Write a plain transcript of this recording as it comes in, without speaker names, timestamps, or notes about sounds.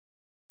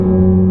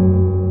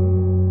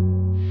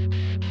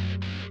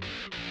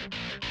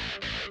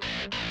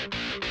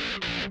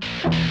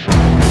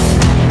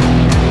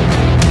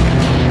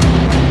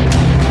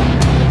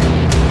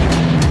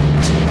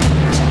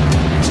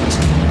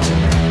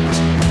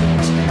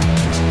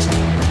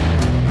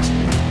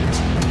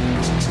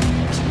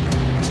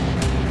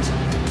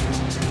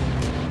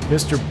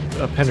Mr.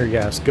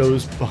 Pendergast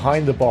goes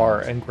behind the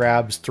bar and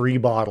grabs 3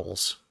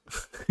 bottles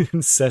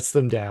and sets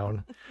them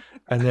down.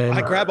 And then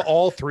I grab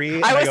all 3.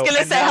 And I was go, gonna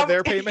and say, now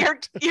their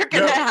payment. you're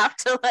gonna have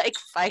to like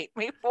fight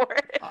me for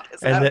it.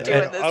 'Cause And I'm the-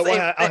 doing and- the I'll same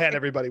hand thing.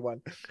 everybody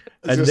one. I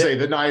was going to say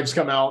the knives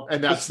come out,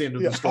 and that's the end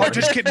of the story. Oh,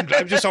 just kidding.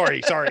 I'm just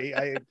sorry.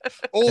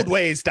 Old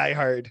ways die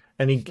hard.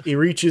 and he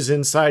reaches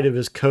inside of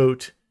his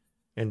coat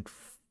and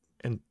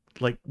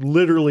like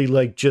literally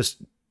like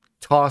just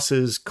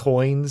tosses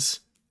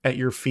coins at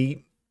your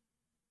feet.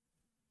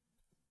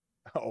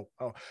 Oh,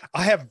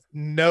 I have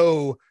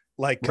no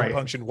Right.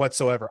 compunction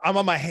whatsoever. I'm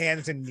on my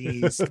hands and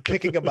knees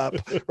picking them up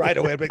right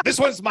away. I'm like, this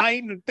one's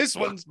mine. This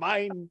one's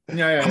mine.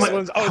 Yeah, This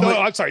one's. Oh no,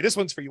 I'm sorry. This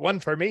one's for you. One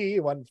for me.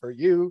 One for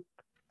you.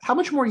 How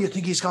much more do you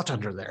think he's got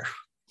under there?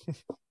 I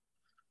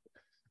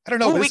don't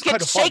know. Ooh, but we it's kind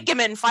could of fun. shake him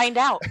and find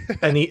out.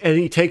 And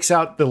he takes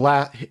out the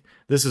last.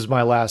 This is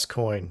my last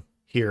coin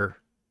here.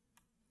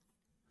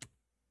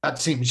 That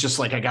seems just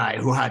like a guy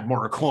who had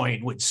more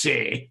coin would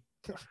say.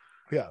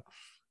 I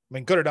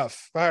mean, good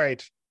enough. All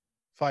right,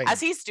 fine. As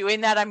he's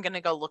doing that, I'm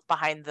gonna go look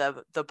behind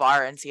the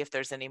bar and see if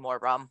there's any more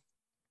rum.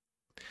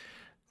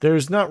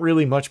 There's not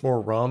really much more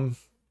rum.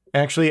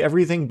 Actually,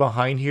 everything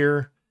behind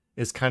here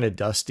is kind of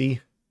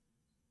dusty.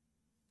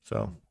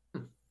 So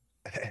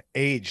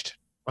Aged.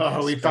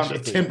 Oh, we found a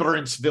Especially-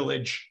 temperance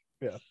village.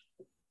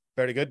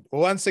 Very good.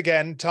 Once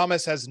again,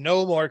 Thomas has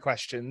no more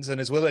questions and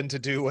is willing to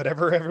do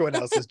whatever everyone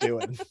else is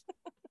doing.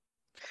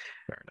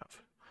 fair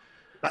enough.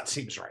 That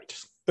seems right.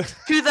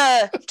 To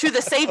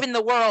the saving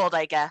the world,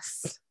 I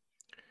guess.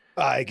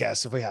 I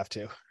guess if we have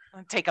to.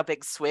 I'll take a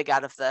big swig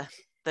out of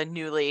the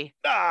newly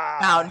Ah,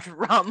 found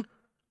rum.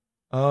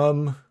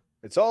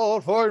 it's all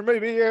for me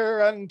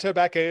beer and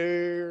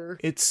tobacco.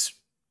 It's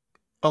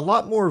a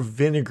lot more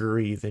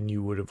vinegary than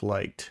you would have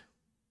liked.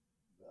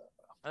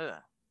 Ugh.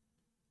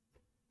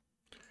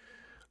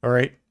 All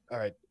right. All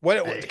right.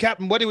 What, Hey.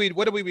 Captain, what do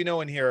we be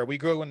knowing here? Are we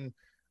going?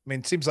 I mean,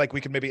 it seems like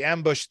we can maybe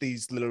ambush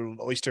these little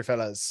oyster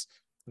fellas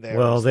there.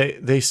 Well,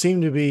 they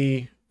seem to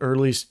be, or at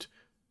least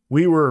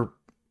we were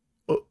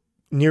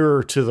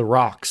nearer to the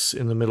rocks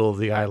in the middle of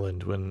the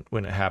island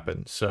when it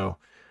happened. So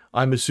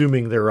I'm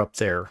assuming they're up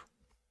there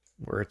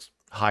where it's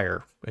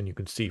higher and you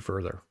can see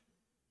further.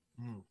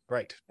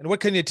 Right. And what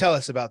can you tell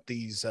us about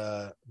these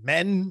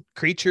men,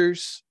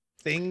 creatures,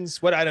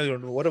 things? What I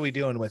don't know. What are we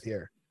dealing with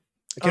here?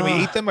 Can we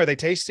eat them? Are they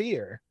tasty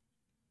or?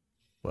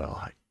 Well,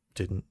 I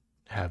didn't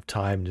have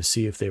time to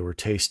see if they were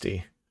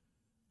tasty.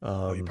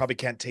 Oh, you probably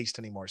can't taste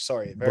anymore.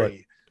 Sorry. but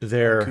Very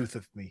They're uncouth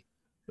of me.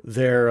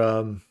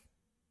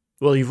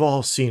 well, you've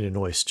all seen an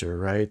oyster,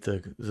 right?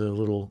 The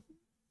little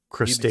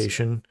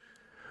crustacean.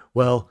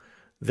 Well,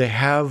 they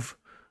have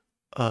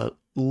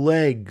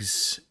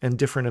legs and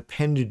different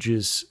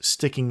appendages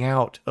sticking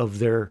out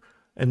of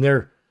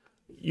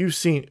you've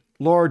seen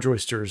large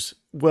oysters,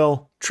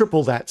 well,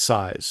 triple that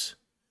size.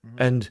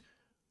 And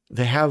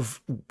they have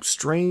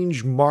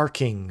strange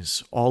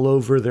markings all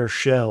over their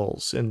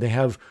shells, and they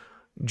have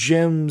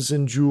gems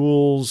and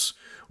jewels,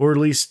 or at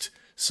least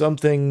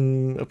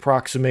something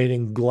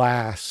approximating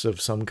glass of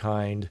some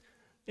kind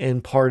in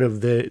part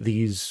of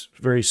these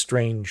very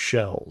strange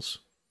shells.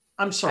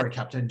 I'm sorry,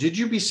 Captain. Did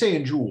you be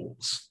saying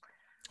jewels?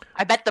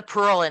 I bet the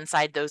pearl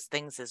inside those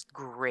things is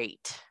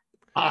great.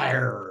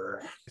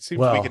 Arr. It seems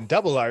Well- we can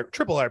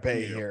triple our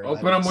pay here.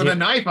 Open them with a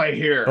knife, I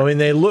hear. I mean,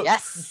 they look,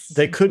 Yes.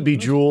 they could be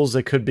jewels,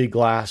 they could be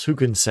glass. Who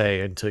can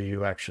say until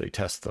you actually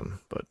test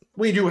them? But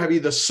We do have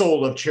the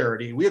soul of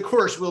charity. We, of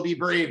course, will be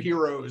brave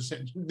heroes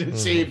and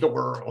save the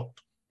world.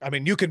 I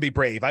mean, you can be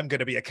brave. I'm going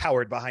to be a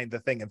coward behind the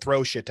thing and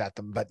throw shit at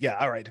them. But yeah,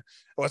 all right.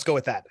 Let's go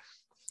with that.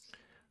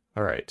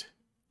 all right.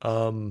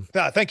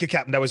 Thank you,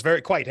 Captain. That was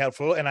quite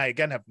helpful. And I,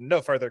 again, have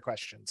no further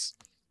questions.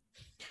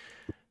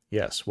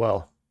 Yes.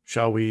 Well,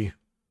 shall we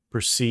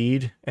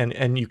proceed?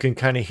 And you can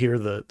kind of hear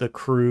the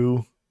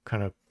crew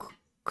kind of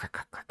crack, crack,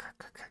 crack, crack,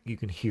 crack, crack. You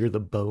can hear the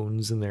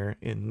bones in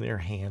their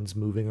hands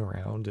moving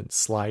around and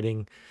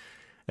sliding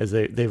as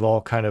they've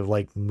all kind of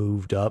like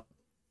moved up.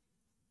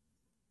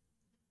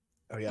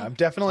 Oh, yeah. I'm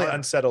definitely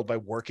unsettled by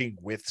working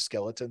with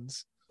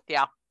skeletons.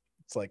 Yeah.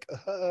 It's like,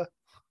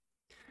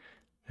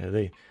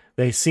 Yeah,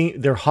 they see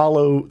their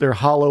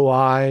hollow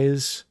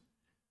eyes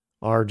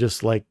are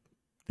just like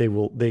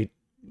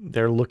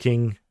they're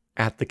looking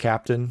at the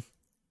captain.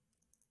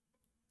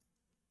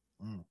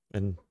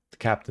 And the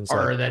captain's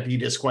Or like, that be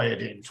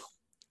disquieting.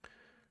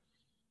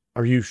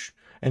 are you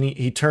and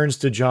he turns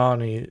to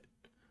John.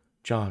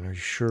 John, are you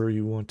sure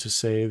you want to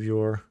save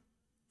your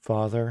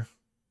father?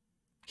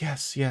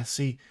 Yes.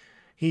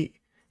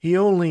 He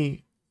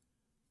only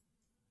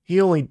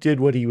did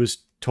what he was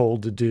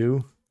told to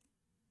do.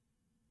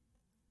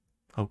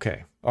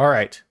 Okay. All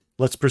right.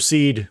 Let's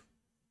proceed.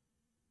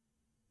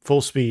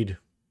 Full speed.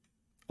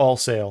 All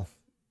sail.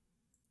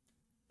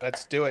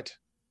 let's do it.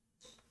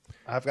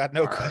 I've got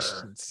no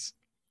questions.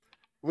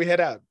 We head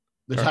out.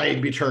 The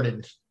tide be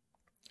turning.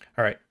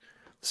 All right.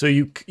 So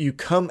you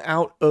come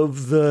out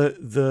of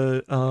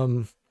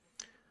the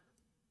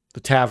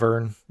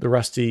tavern, the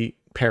Rusty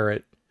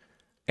Parrot,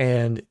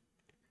 and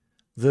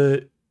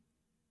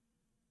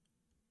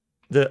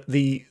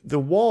The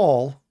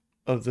wall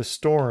of the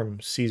storm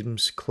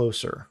seems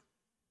closer.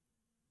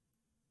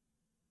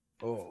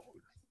 Oh,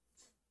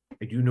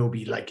 I do know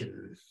be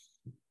liking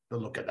the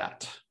look of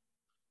that.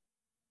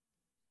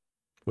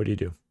 What do you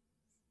do?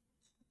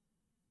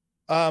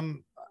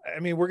 I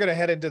mean, we're gonna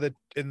head into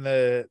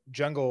the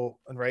jungle,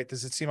 and right?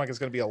 Does it seem like it's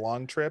gonna be a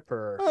long trip,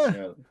 or?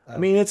 I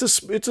mean, it's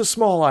a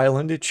small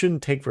island. It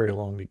shouldn't take very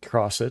long to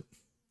cross it.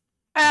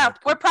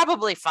 We're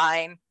probably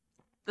fine.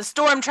 The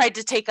storm tried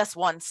to take us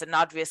once and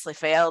obviously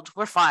failed.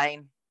 We're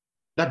fine.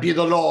 That be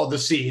the law of the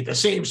sea. The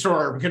same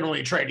storm can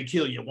only try to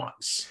kill you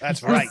once.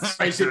 That's right.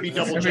 Otherwise it'd be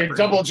double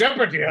Double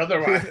jeopardy. jeopardy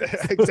otherwise.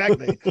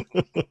 Exactly.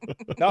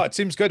 No, it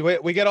seems good.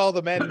 We get all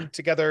the men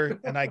together,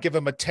 and I give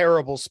them a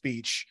terrible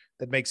speech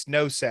that makes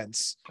no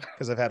sense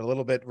because I've had a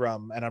little bit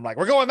rum, and I'm like,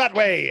 we're going that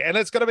way, and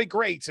it's gonna be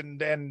great,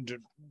 and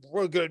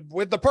we're good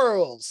with the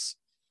pearls.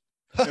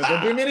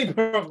 There'll be many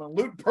pearls,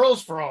 loot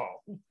pearls for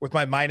all. With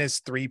my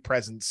 -3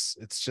 presence,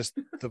 it's just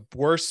the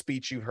worst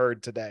speech you've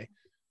heard today.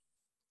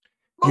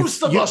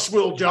 Most of us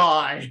will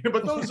die,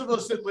 but those of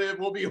us that live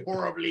will be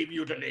horribly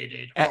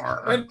mutilated.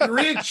 And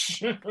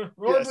rich.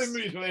 Horribly Yes.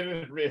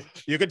 mutilated and rich.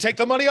 You can take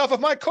the money off of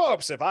my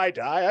corpse. If I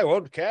die, I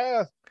won't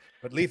care.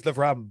 But leave the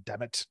rum,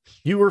 damn it.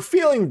 You were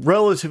feeling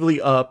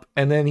relatively up,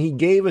 and then he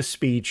gave a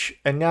speech,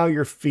 and now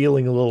you're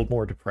feeling a little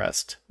more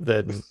depressed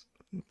than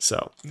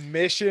so.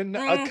 Mission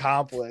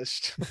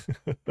accomplished.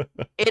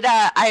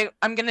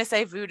 I'm gonna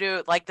say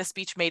Voodoo, like the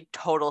speech made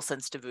total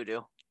sense to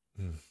Voodoo.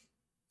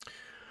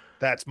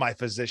 That's my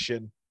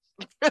physician.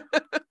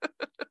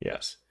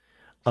 Yes.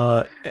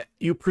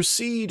 You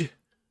proceed.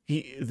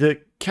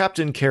 The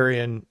Captain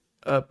Carrion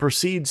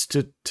proceeds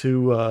to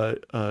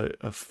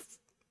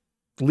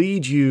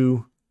lead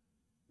you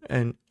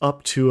and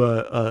up to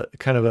a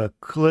kind of a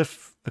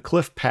cliff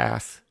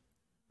path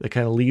that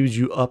kind of leads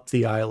you up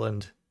the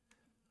island,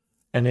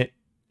 and it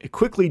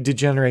quickly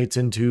degenerates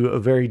into a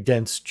very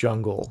dense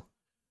jungle.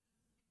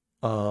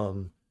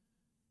 Go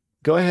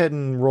ahead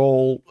and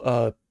roll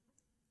a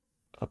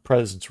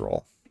presence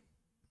roll.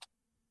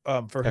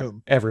 For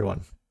whom?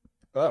 Everyone.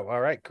 Oh,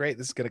 all right, great.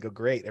 This is gonna go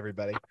great,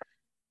 everybody.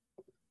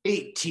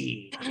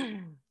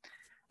 18.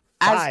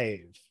 As 5.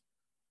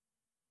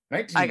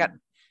 19. I got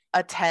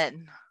a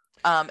 10.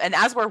 And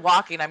as we're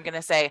walking, I'm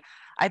gonna say,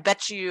 I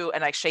bet you,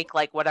 and I shake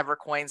like whatever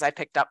coins I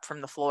picked up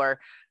from the floor.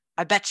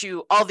 I bet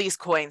you all these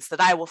coins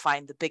that I will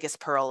find the biggest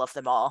pearl of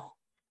them all.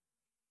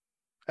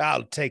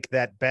 I'll take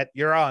that bet.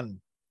 You're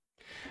on.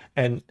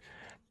 And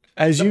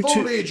as The you two,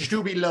 foliage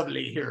do be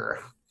lovely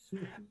here.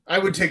 I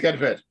would take that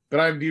bet, but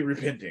I'd be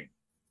repenting.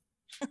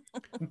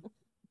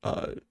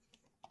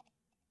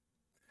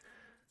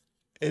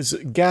 is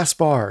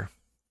Gaspar,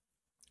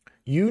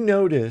 you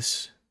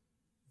notice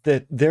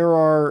that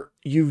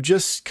you've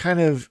just kind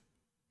of,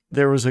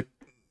 there was a,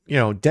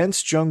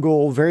 dense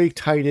jungle, very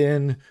tight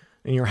in,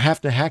 and you're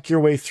having to hack your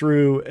way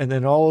through. And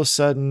then all of a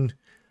sudden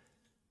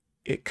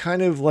it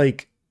kind of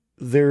like,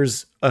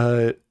 there's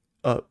a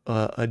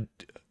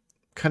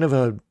kind of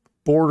a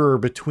border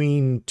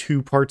between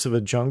two parts of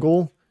a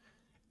jungle.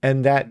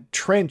 And that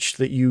trench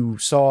that you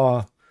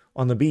saw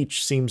on the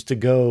beach seems to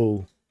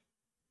go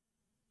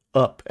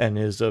up and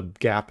is a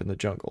gap in the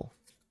jungle.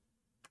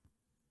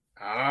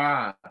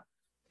 Ah.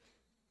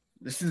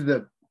 This is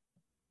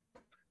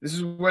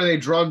where they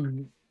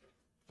drug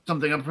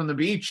something up from the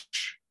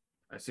beach.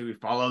 I say we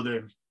follow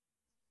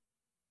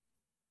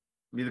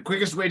be the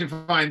quickest way to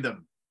find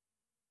them.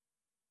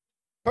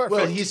 Perfect.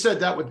 Well, he said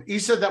that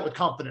with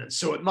confidence,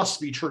 so it must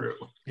be true.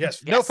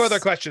 yes. No Yes. further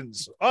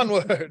questions.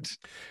 Onward.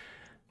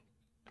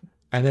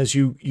 And as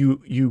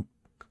you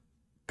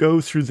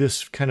go through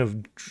this kind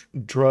of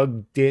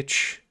drug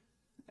ditch,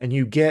 and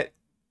you get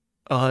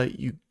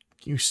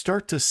you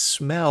start to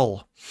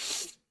smell.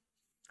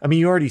 I mean,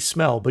 you already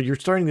smell, but you're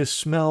starting to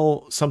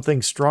smell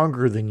something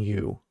stronger than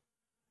you.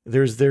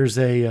 There's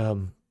a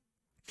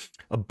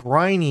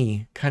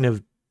briny kind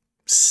of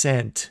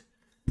scent.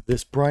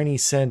 This briny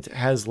scent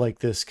has like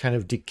this kind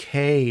of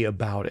decay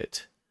about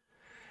it.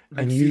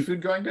 Like And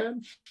seafood going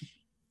down?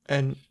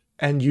 And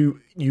you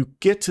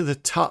get to the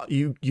top,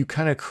 you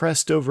kind of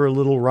crest over a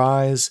little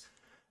rise,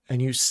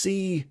 and you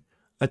see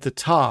at the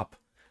top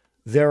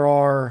there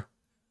are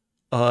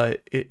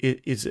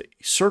it is a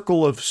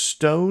circle of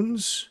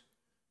stones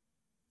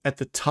at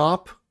the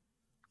top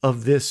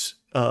of this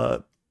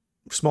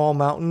small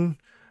mountain,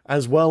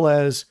 as well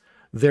as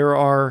there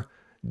are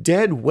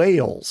dead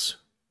whales.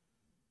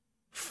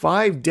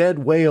 5 dead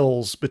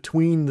whales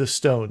between the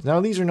stones. Now,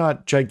 these are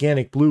not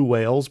gigantic blue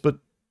whales, but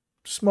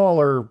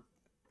smaller,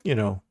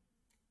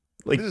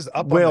 like This is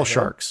up on whale the hill?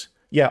 sharks.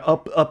 Yeah,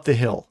 up the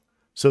hill.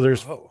 So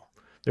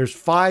there's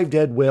 5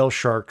 dead whale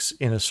sharks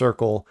in a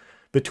circle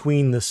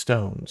between the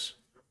stones.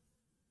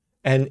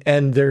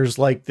 And there's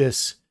like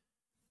this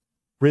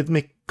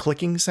rhythmic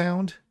clicking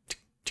sound.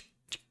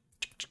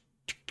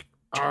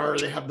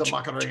 They have the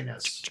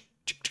Macarenas.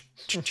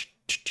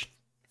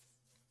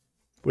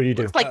 What do you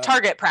do? It's like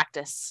target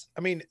practice.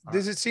 I mean,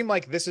 does it seem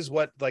like this is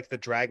what like the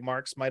drag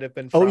marks might have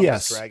been Oh, from?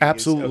 yes, This drag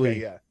absolutely.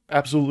 Okay, yeah.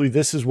 Absolutely,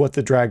 this is what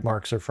the drag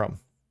marks are from.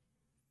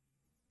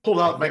 Pull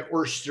out my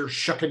oyster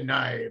shucking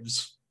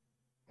knives.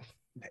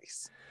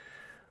 Nice.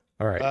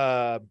 All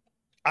right.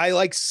 I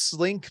like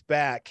slink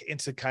back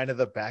into kind of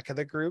the back of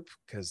the group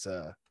because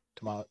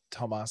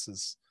Tomas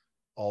is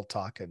all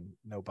talk and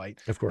no bite.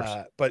 Of course.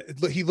 But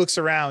he looks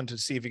around to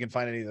see if he can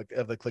find any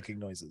of the clicking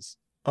noises.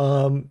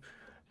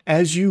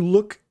 As you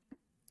look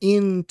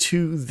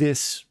into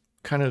this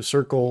kind of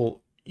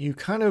circle, you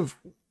kind of,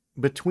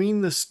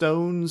 between the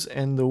stones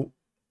and the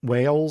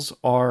whales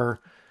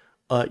are,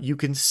 you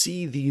can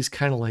see these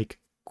kind of like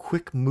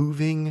quick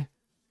moving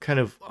kind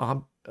of,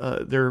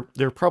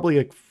 they're probably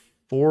like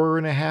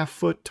 4.5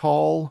 foot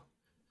tall.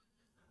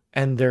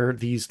 And they're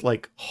these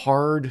like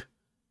hard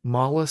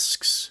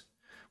mollusks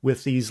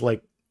with these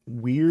like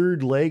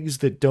weird legs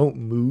that don't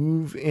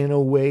move in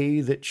a way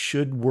that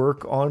should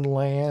work on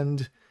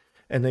land.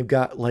 And they've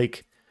got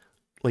like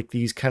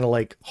these kind of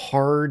like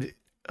hard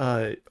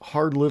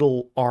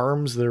little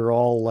arms that are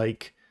all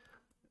like,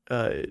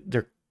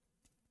 they're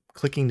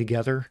clicking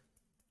together.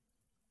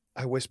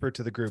 I whisper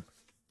to the group,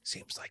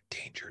 seems like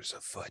danger's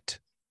afoot.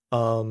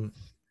 And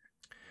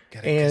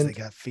they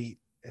got feet.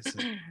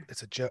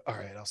 It's a joke. All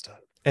right, I'll stop.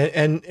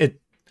 And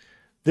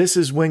this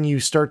is when you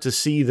start to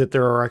see that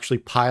there are actually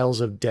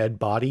piles of dead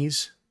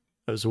bodies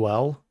as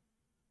well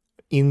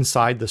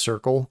inside the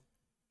circle.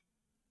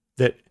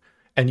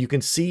 And you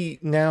can see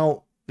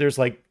now there's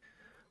like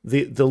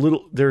the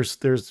little,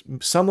 there's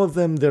some of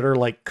them that are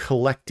like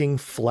collecting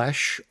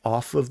flesh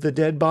off of the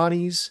dead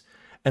bodies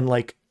and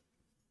like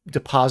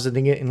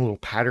depositing it in little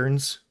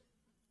patterns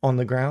on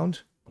the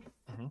ground.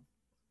 Mm-hmm.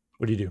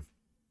 What do you do?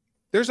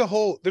 There's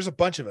a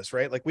bunch of us,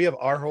 right? Like we have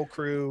our whole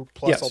crew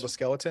plus all the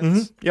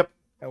skeletons. Mm-hmm. Yep.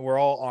 And we're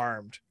all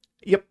armed.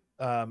 Yep.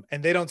 And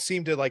they don't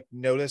seem to like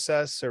notice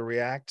us or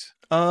react.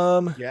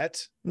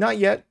 Yet. Not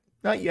yet.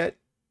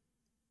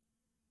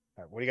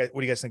 All right, what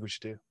do you guys think we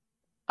should do?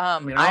 I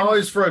mean, I'm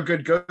always for a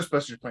good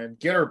Ghostbusters plan.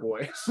 Get her,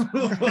 boys. I'm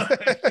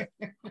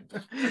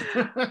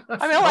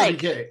gonna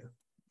like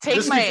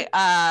take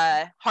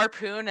my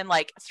harpoon and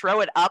like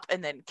throw it up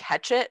and then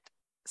catch it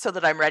so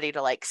that I'm ready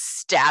to like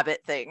stab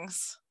at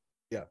things.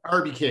 Yeah.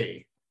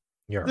 RBK.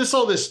 Yeah.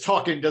 All this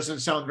talking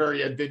doesn't sound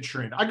very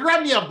adventuring. I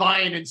grab me a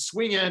vine and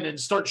swing in and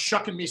start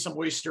shucking me some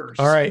oysters.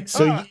 All right.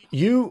 So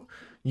you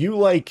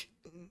like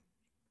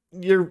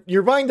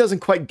your vine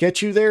doesn't quite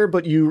get you there,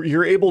 but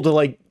you're able to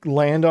like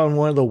land on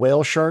one of the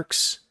whale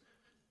sharks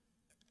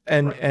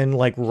and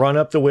like run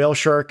up the whale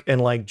shark and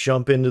like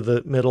jump into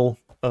the middle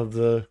of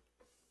the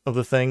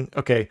thing.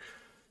 Okay.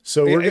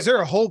 So is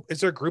there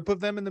a group of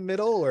them in the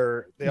middle,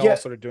 or they all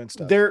sort of doing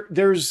stuff?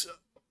 There's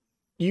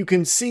you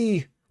can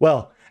see,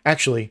 well,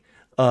 actually,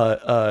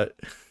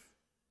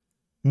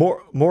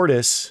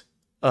 Mortis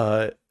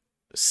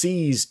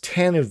sees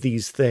 10 of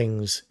these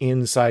things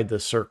inside the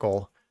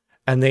circle,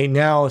 and they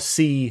now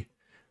see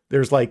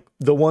there's like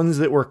the ones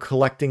that were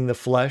collecting the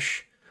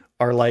flesh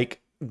are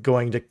like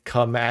going to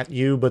come at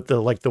you, but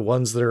the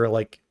ones that are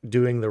like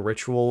doing the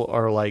ritual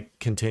are like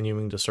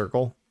continuing to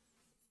circle.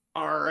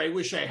 I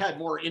wish I had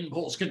more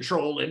impulse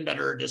control and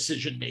better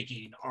decision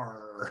making.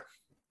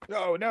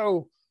 Oh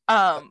no.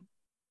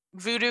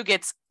 Voodoo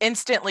gets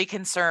instantly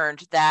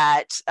concerned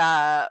that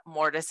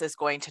Mortis is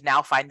going to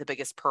now find the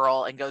biggest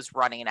pearl and goes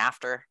running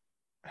after.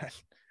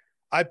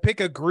 I pick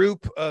a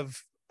group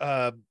of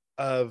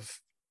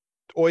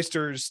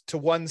oysters to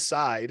one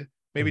side,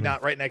 maybe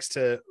not right next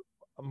to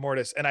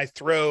Mortis, and I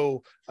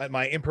throw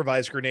my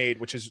improvised grenade,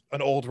 which is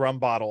an old rum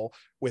bottle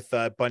with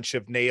a bunch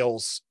of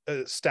nails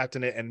stacked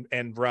in it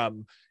and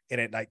rum in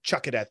it, and I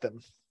chuck it at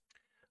them.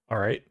 All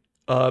right.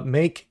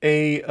 Make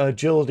a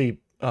agility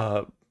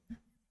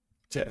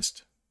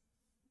test.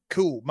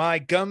 Cool. My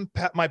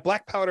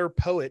black powder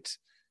poet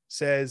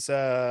says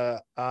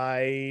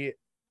I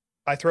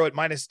throw it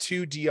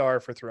 -2 DR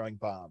for throwing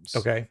bombs.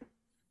 Okay.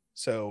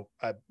 So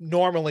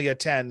normally a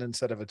 10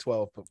 instead of a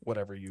 12, but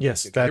whatever you.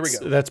 Yes, Here we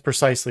go. that's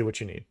precisely what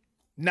you need.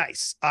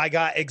 Nice. I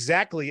got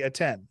exactly a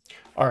 10.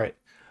 All right.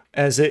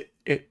 As it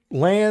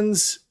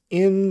lands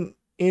in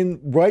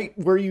right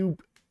where you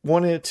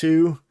want it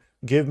to,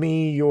 give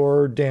me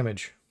your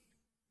damage.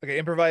 Okay,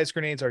 improvised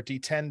grenades are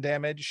D10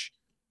 damage.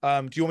 Do you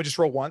want me to just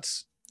roll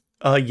once?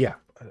 Yeah.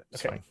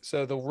 Okay. Fine.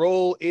 So the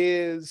roll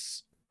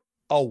is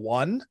a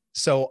 1.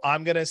 So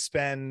I'm gonna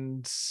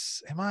spend.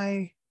 Am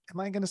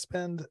I gonna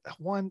spend a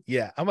 1?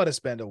 Yeah, I'm gonna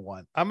spend a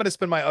 1. I'm gonna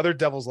spend my other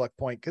Devil's Luck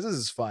point because this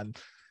is fun,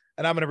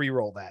 and I'm gonna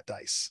re-roll that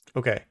dice.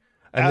 Okay.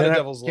 And And then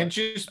Devil's Luck. Can't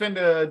you spend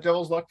a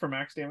Devil's Luck for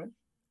max damage?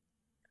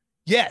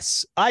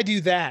 Yes, I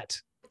do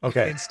that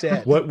okay.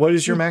 instead. What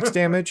is your max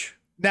damage?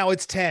 Now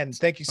it's 10.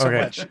 Thank you so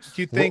Okay. much.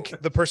 You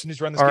think the person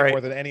who's run this All game right.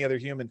 more than any other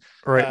human?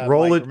 All right.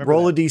 Roll Mike, it. remember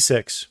Roll that. a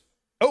d6.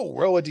 Oh,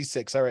 roll a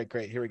d6. All right,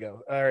 great. Here we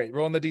go. All right,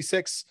 rolling the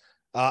d6.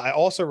 I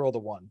also rolled a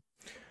 1.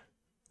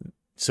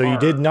 So you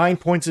did 9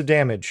 points of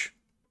damage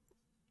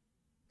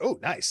Oh,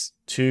 nice.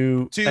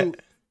 to Yeah,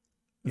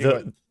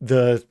 go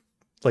the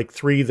like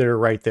 3 that are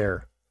right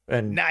there,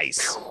 and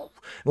Nice.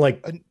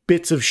 like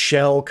bits of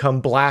shell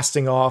come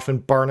blasting off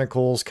and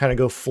barnacles kind of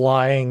go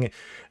flying,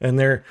 and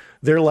they're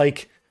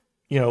like,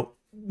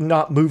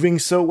 not moving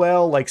so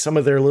well. Like some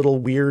of their little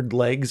weird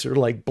legs are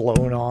like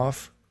blown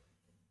off.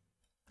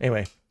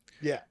 Anyway.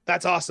 Yeah,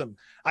 that's awesome.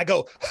 I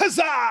go,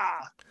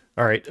 huzzah!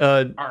 All right.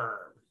 Arr.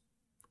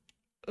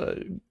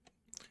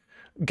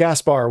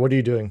 Gaspar, what are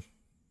you doing?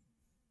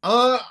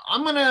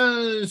 I'm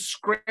gonna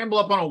scramble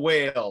up on a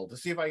whale to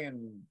see if I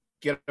can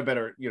get a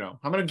better,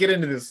 I'm gonna get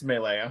into this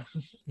melee.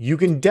 You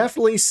can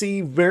definitely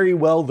see very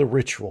well the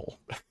ritual.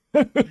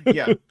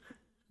 Yeah,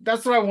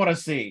 that's what I want to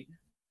see.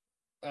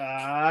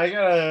 I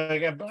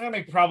gotta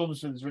make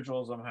problems with this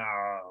ritual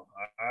somehow.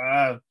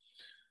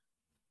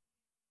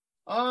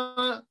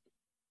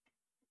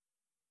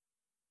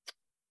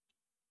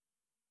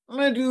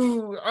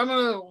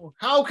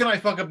 How can I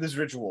fuck up this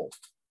ritual?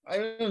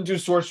 I don't do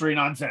sorcery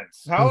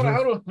nonsense.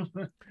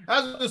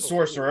 As a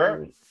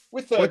sorcerer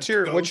with the What's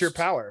your ghost,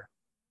 power?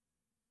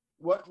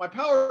 What my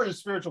power is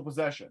spiritual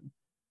possession.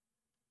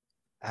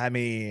 I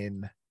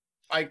mean,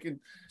 I can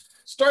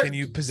start. Can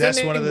you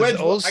possess one of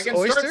those I can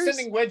start oysters?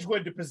 sending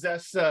Wedgwood to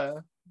possess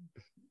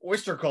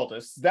oyster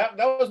cultists. That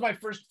was my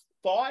first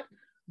thought,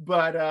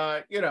 but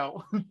I'll Yeah.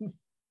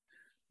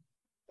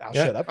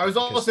 shut up. I was because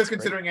also it's great.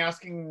 considering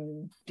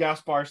asking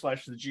Gaspar /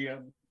 the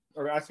GM,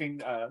 or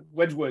asking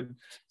Wedgwood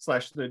 /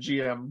 the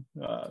GM.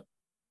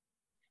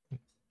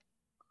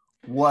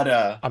 What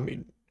I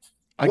mean,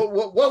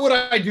 what would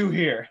I do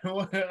here?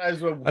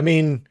 I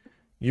mean,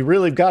 you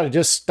really got to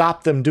just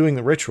stop them doing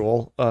the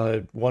ritual,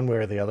 one way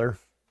or the other.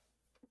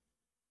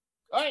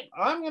 All right,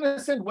 I'm gonna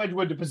send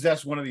Wedgwood to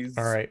possess one of these.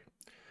 All right.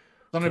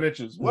 Son of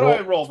bitches. What do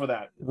I roll for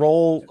that?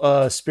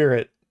 Roll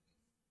spirit.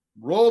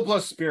 Roll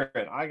plus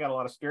spirit. I got a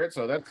lot of spirit,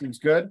 so that seems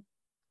good.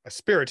 A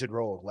spirited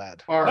roll,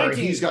 lad. Arr,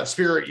 19. he's got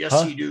spirit. Yes,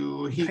 Huh? he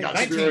do. He got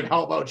 19. spirit.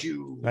 How about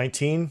you?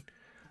 19.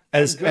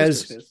 And As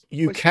ghostesses.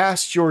 you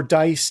cast your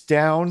dice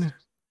down,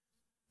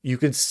 you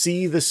can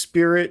see the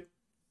spirit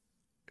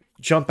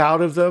jump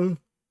out of them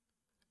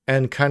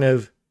and kind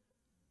of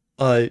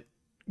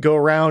go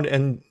around,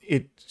 and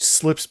it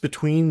slips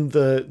between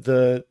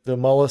the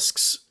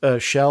mollusk's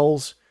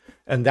shells,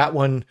 and that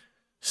one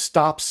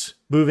stops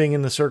moving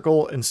in the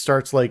circle and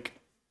starts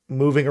like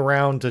moving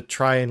around to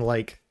try and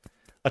like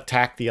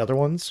attack the other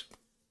ones.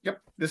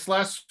 Yep. This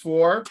lasts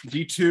for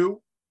D2.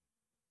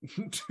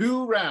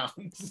 2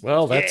 rounds.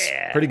 Well, that's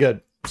Yeah. pretty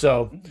good.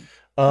 So,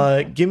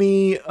 give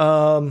me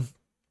all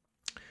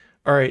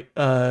right,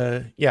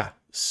 yeah.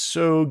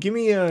 So give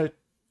me a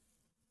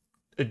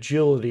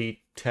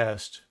agility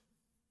test.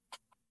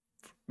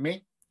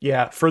 Me?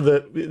 Yeah, for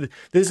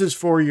this is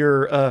for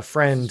your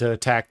friend to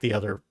attack the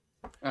other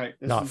All right.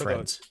 This not is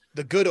friends.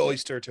 The good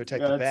oyster to attack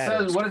the it bad.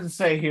 says, oyster. what does it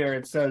say here?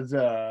 It says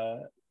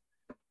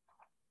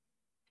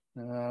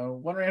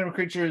one random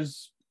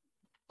creature's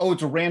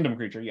it's a random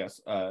creature,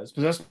 yes. It's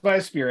possessed by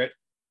a spirit.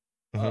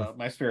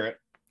 My spirit.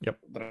 Yep.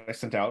 That I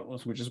sent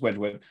out, which is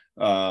Wedgwood.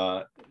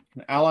 An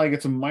ally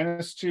gets a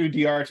 -2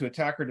 DR to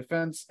attack or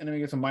defense. Enemy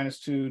gets a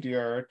 -2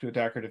 DR to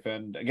attack or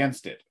defend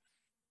against it.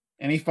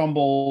 Any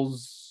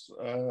fumbles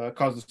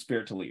cause the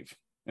spirit to leave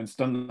and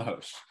stun the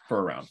host for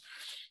a round.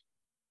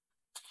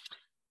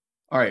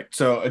 All right,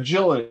 so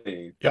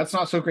agility. That's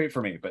not so great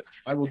for me, but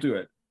I will do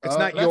it. It's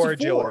not that's your a 4.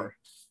 agility.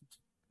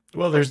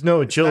 Well, there's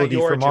no agility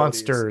your for agility,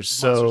 monsters, it's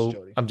so monster's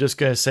agility. I'm just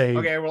gonna say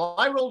Okay, well,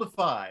 I rolled a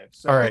 5.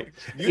 So all right.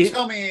 you It-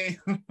 tell me.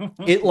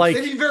 It like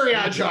They be very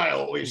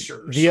agile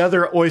oysters. the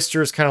other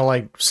oysters kind of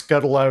like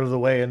scuttle out of the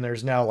way, and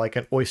there's now like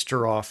an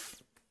oyster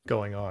off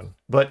going on.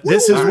 But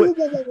this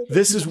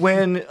is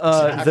when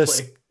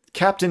Exactly.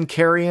 Captain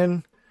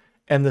Carrion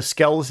and the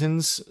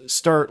skeletons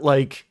start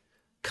like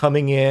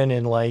coming in,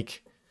 and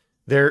like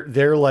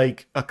they're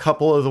like a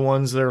couple of the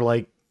ones that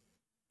are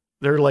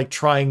they're like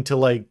trying to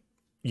like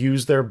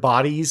use their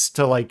bodies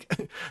to like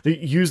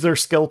use their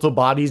skeletal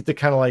bodies to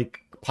kind of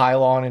like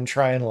pile on and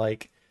try and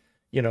like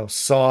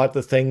saw at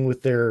the thing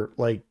with their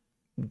like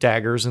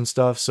daggers and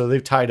stuff. So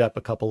they've tied up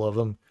a couple of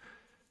them.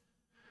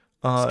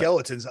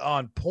 Skeletons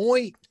on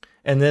point.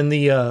 And then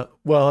the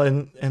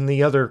and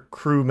the other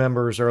crew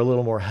members are a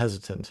little more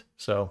hesitant.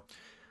 So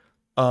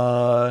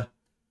what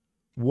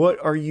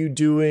are you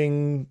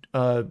doing,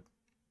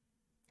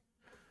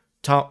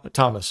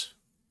 Thomas?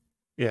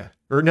 Yeah.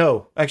 Or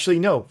no, actually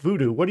no,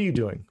 Voodoo, what are you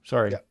doing?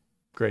 Sorry. Yeah.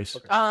 Grace.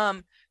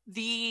 Okay.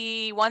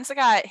 The ones that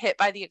got hit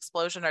by the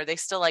explosion, are they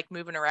still like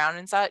moving around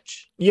and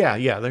such?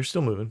 Yeah, they're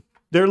still moving.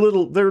 They're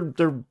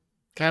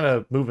kind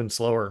of moving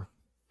slower.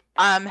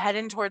 I'm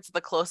heading towards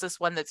the closest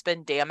one that's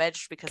been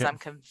damaged because Okay. I'm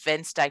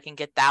convinced I can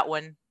get that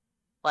one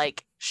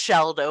like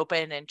shelled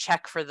open and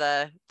check for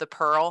the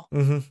pearl.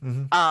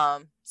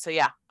 So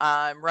yeah,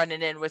 I'm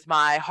running in with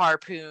my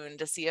harpoon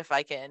to see if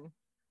I can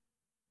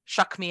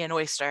shuck me an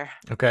oyster.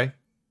 Okay.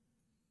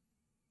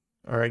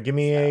 All right, give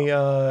me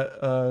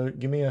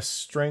a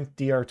strength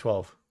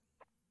DR12.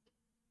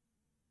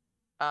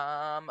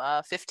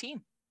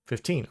 15.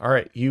 15. All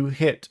right, you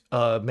hit.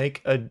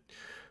 Make a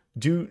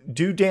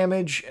do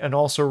damage and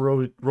also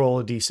roll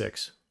a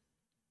d6.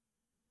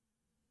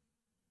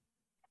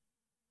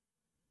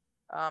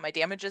 My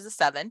damage is a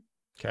 7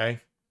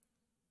 Okay.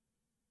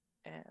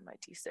 and my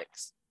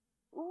d6.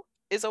 Ooh,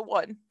 is a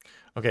 1.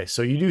 Okay,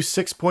 so you do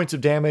 6 points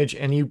of damage,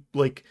 and you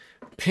like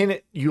pin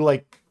it. You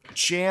like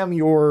jam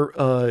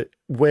your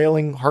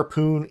whaling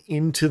harpoon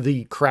into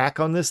the crack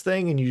on this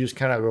thing, and you just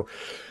kind of go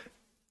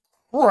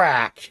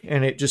crack,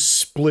 and it just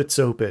splits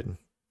open.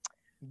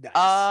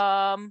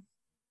 Nice.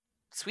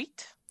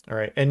 Sweet. All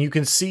right, and you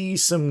can see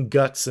some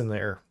guts in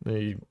there.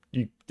 You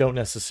don't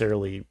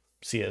necessarily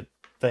see a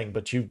thing,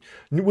 but you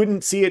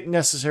wouldn't see it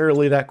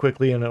necessarily that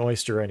quickly in an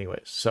oyster,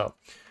 anyways. So,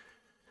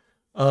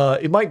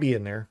 it might be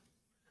in there.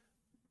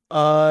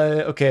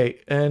 Okay,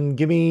 and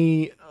give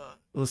me.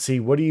 Let's see.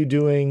 What are you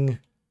doing,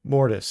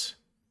 Mortis?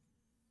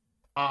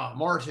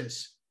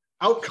 Martis.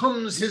 Out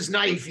comes his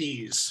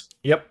knifeys.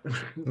 Yep.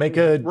 Make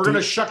a. We're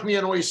gonna shuck me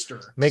an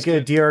oyster. Make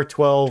a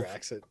DR12.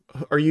 Drax it.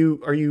 Are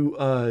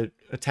you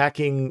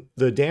attacking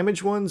the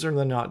damaged ones or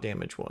the not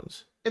damaged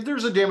ones? If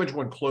there's a damaged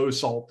one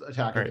close, I'll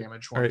attack a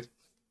damaged one. All right.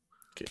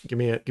 Give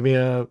me a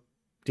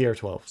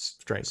DR12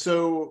 strength.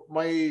 So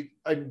I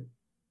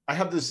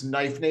have this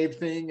knife nave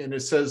thing, and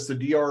it says their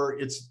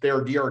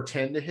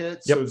DR10 to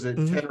hit. Yep. So is it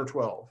 10 or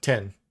 12?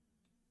 10.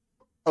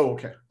 Oh,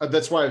 okay.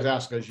 That's why I was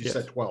asking, as you Yes.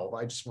 said 12.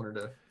 I just wanted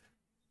to.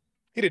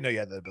 He didn't know you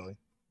had that ability.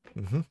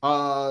 Mm-hmm.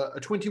 A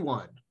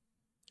 21.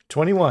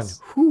 21.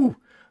 Whew.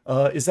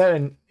 Was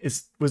that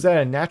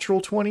a natural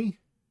 20?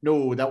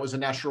 No, that was a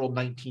natural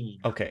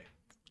 19. Okay.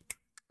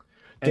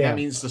 And Damn. that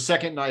means the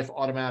second knife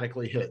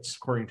automatically hits,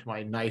 according to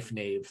my knife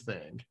nave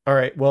thing. All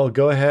right. Well,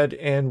 go ahead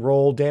and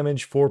roll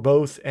damage for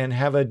both and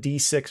have a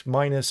D6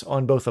 minus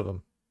on both of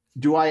them.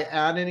 Do I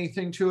add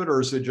anything to it, or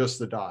is it just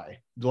the die?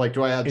 Like,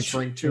 do I add It's-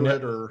 strength to no.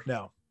 it, or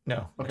No,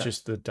 No, Okay.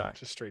 just the die.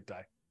 just straight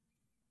die.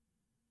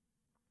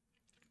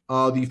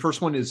 the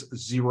first one is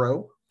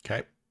 0,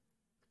 Okay.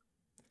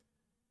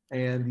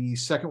 and the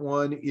second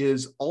one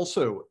is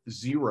also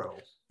 0.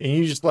 And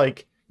you just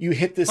you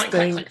hit this Clank,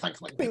 thing clank, clank,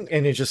 clank, bing, clank.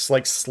 and it just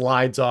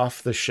slides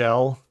off the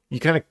shell. You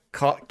kind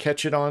of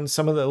catch it on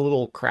some of the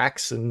little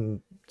cracks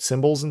and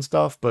symbols and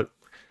stuff, but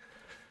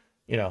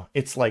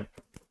it's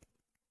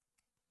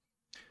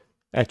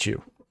at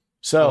you.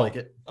 So, I like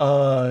it.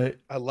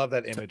 I love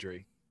that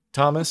imagery.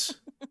 Thomas,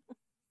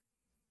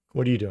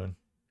 what are you doing?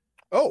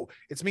 Oh,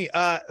 it's me.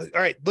 All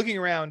right. Looking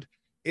around,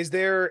 is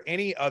there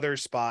any other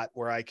spot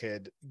where I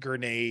could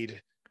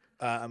grenade,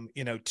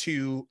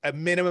 to a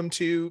minimum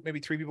 2, maybe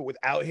 3 people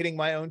without hitting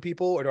my own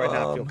people, or do I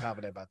not feel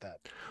confident about that?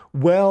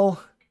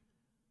 Well,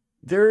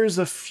 there's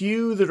a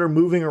few that are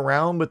moving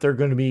around, but they're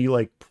going to be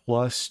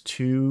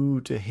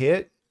 +2 to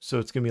hit. So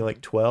it's going to be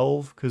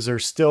 12 because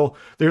there's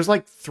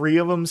 3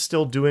 of them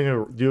still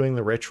doing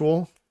the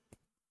ritual.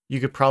 You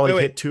could probably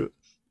Wait. hit 2.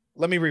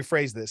 Let me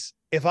rephrase this.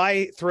 If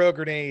I throw a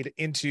grenade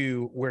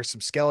into where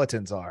some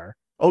skeletons are,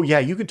 Oh yeah,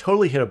 you could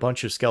totally hit a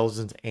bunch of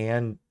skeletons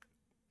and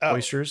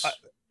oysters.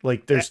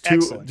 There's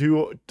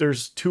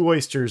there's 2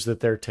 oysters that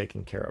they're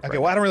taking care of. okay. right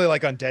Well, I now. don't really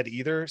like undead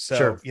either. So,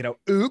 Sure.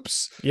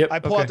 Oops. Yep. I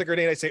pull out the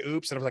grenade. I say,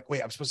 oops. And I'm like,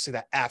 wait, I'm supposed to say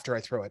that after I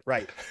throw it.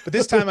 Right. But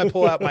this time I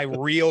pull out my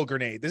real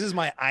grenade. This is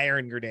my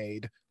iron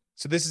grenade.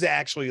 So this is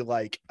actually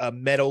a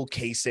metal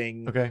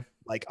casing, Okay.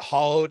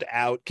 hollowed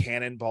out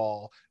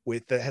cannonball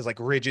that has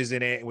ridges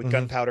in it and with Mhm,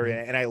 gunpowder in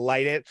it. And I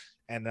light it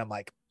and I'm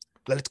like,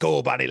 let's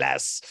go, Bonnie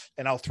Lass.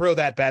 And I'll throw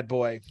that bad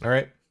boy. All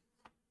right.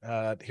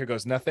 Here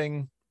goes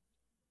nothing.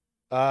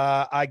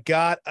 I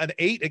got an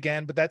 8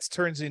 again, but that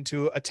turns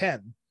into a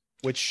 10,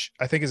 which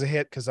I think is a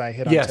hit because I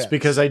hit on Yes, 10s.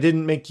 because I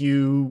didn't make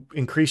you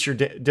increase your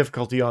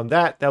difficulty on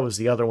that. That was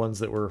the other ones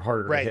that were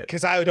harder right, to hit.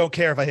 because I don't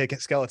care if I hit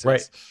skeletons.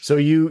 Right. So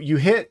you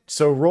hit.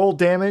 So roll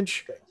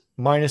damage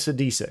minus a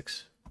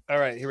D6. All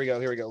right, here we go.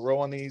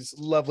 Roll on these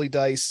lovely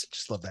dice.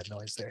 Just love that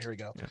noise there. Here we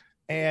go. Yeah.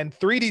 And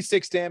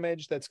 3d6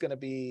 damage. That's going to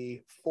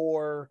be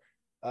 4,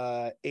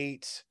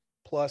 8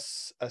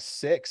 plus a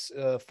 6,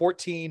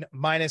 14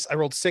 minus. I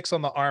rolled 6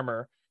 on the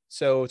armor,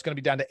 so it's going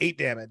to be down to 8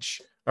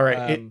 damage. All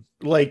right.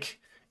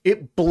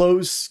 It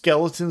blows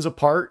skeletons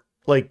apart.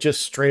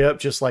 Just straight up,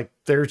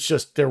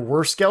 there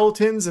were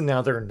skeletons and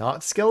now they're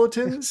not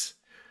skeletons.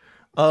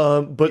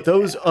 But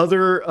those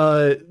other,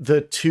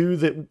 the 2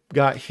 that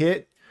got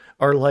hit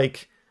are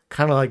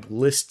kind of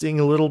listing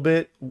a little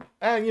bit.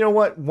 And you know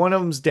what? One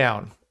of them's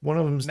down.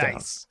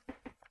 Nice.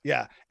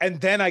 Yeah. And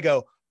then I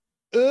go,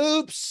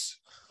 oops.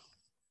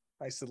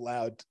 Nice and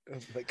loud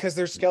because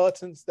there's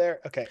skeletons there.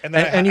 Okay. And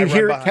then And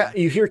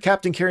you hear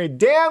Captain Carey,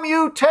 damn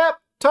you,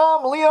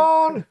 Tom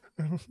Leon.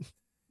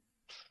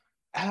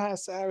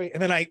 Sorry.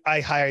 And then I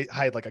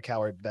hide like a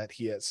coward that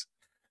he is.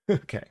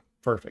 Okay.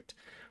 Perfect.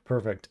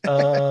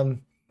 All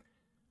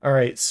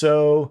right.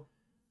 So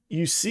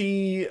you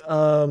see,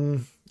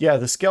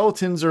 the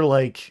skeletons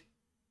are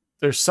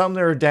there's some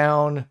that are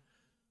down.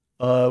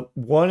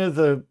 One of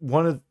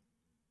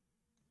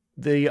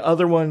the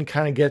other one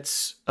kind of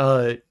gets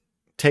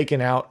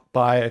taken out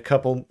by a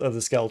couple of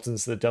the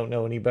skeletons that don't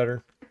know any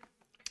better.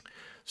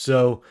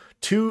 So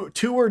two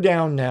are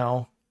down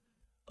now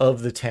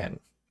of the 10.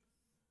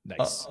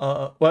 Nice.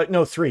 Well,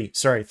 no, 3.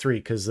 Sorry, 3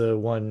 because the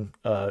one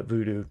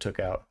voodoo took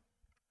out.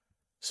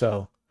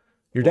 So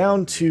you're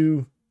down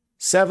to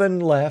 7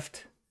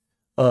 left.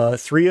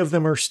 3 of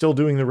them are still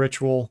doing the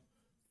ritual.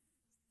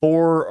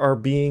 4 are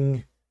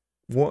being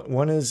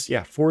one is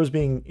 4 is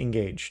being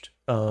engaged.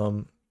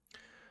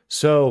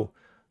 So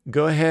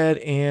go ahead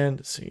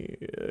and see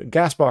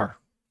Gaspar.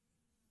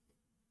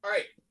 All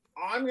right,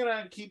 I'm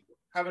gonna keep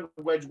having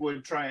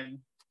Wedgwood try and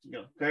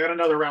I got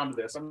another round of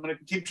this. I'm gonna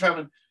keep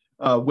having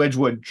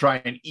Wedgwood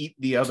try and eat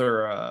the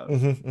other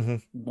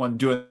one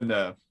doing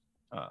the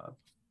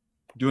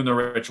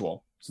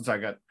ritual. Since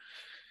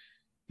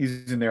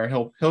he's in there,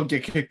 he'll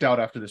get kicked out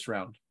after this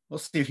round.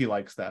 Let's see if he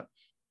likes that.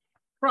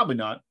 Probably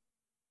not.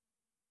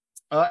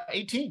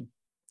 18.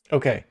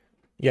 Okay.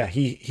 Yeah,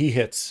 he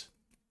hits.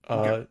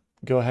 Okay.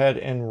 Go ahead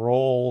and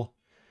roll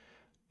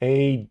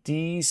a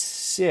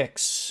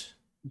d6.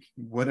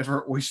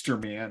 Whatever oyster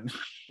man.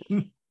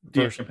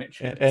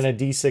 Damage. And a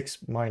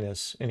d6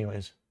 minus,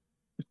 anyways.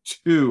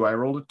 2. I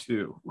rolled a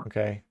 2.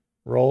 Okay.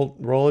 Roll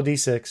a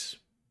d6.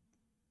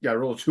 Yeah, I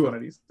rolled a 2 on a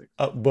d6.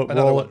 But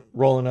Another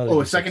roll another. Oh,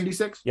 D6. a second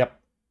d6? Yep.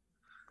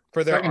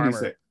 For their Second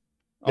armor. D6.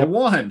 A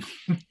 1.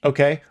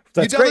 Okay.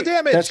 That's double great.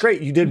 damage. That's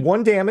great. You did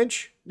 1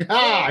 damage. You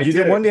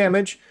did 1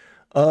 damage.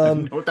 I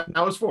didn't know what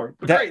that was for.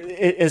 But great.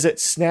 As it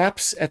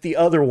snaps at the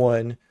other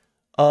one,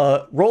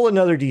 roll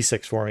another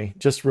d6 for me,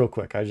 just real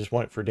quick. I just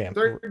want it for damage.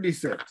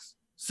 36.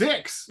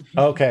 6.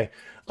 Okay.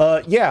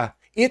 Yeah.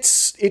 It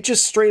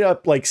just straight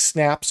up like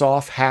snaps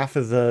off half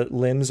of the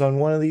limbs on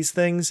one of these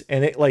things,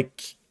 and it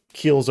like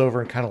keels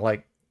over and kind of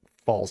like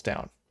falls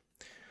down.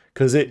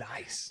 Because it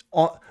Nice.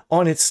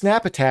 on its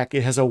snap attack,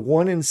 it has a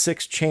 1 in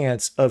 6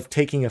 chance of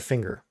taking a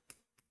finger.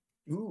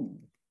 Ooh.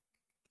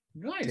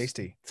 Nice.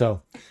 Tasty.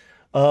 So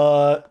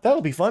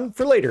that'll be fun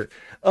for later.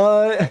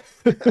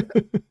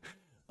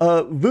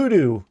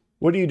 Voodoo,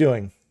 what are you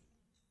doing?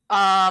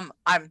 I'm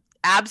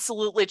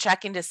absolutely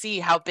checking to see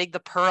how big the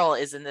pearl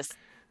is in this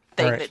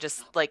thing All right. that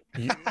just like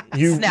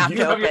You snapped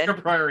You have your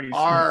open. priorities.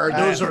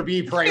 Those are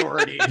B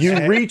priorities.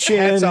 you reach in.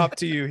 Hats off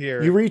to you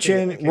here. You reach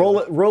in.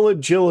 Roll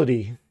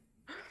agility.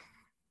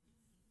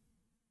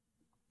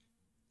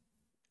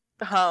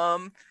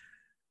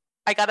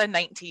 I got a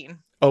 19.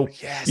 Oh,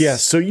 Yes. yeah.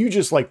 So you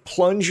just like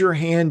plunge your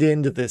hand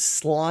into this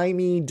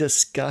slimy,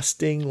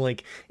 disgusting,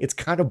 like it's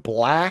kind of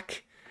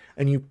black,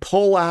 and you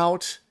pull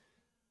out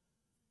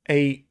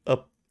a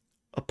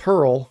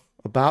pearl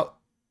about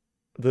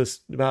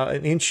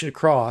an inch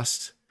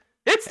across,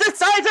 It's the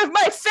size of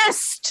my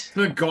fist.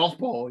 The golf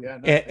ball, yeah.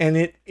 No. and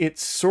it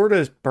sort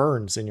of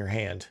burns in your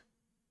hand.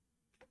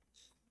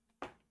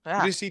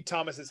 Yeah. You see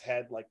Thomas's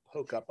head like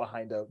poke up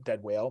behind a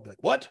dead whale. Be like,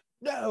 what?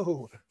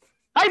 No.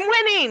 I'm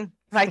winning.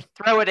 And I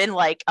throw it in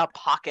like a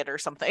pocket or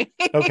something.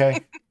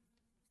 Okay.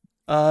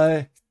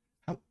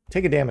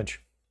 Take a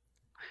damage.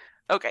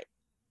 Okay.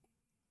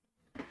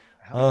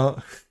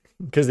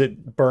 Because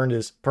it burned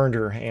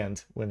her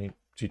hand when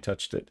she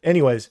touched it.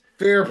 Anyways,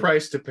 Fair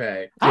price to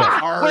pay.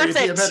 Are Worth is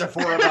a it.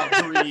 metaphor about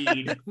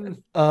greed.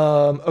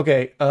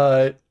 okay.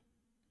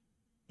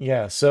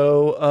 Yeah.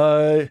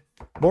 So,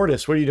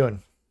 Mortis, what are you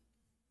doing?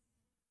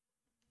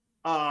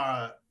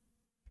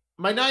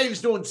 My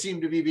knives don't seem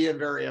to be being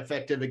very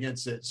effective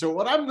against it. So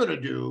what I'm going to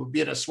do,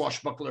 being a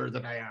swashbuckler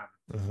that I am,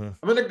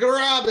 I'm going to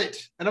grab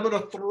it and I'm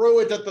going to throw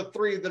it at the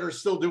 3 that are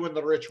still doing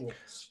the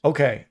rituals.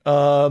 Okay.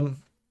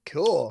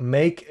 Cool.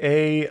 Make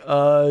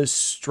a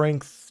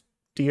strength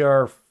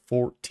DR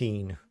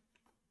 14.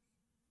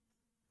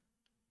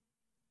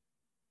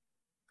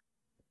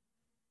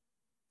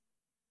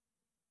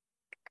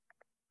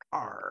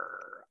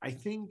 I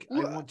think I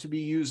want to be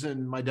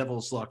using my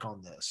devil's luck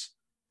on this.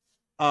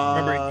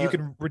 Remember, you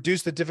can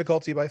reduce the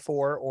difficulty by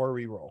 4 or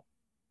reroll.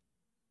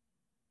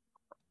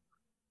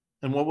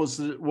 And what was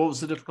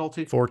the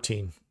difficulty?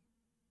 14.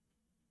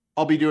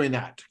 I'll be doing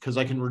that because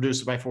I can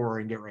reduce it by 4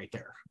 and get right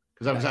there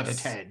because I was at a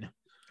Nice. 10.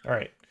 All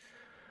right.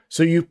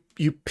 So you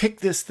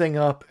pick this thing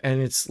up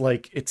and it's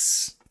like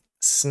it's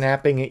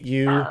snapping at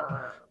you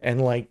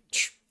and like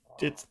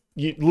it's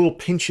little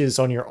pinches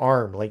on your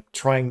arm, like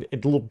trying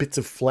little bits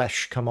of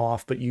flesh come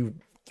off, but you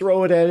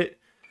throw it at it,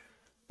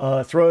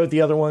 throw it at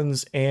the other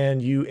ones,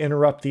 and you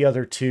interrupt the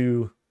other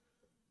 2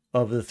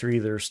 of the 3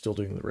 that are still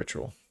doing the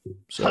ritual.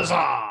 So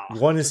Huzzah!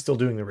 one is still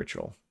doing the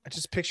ritual. I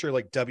just picture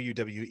like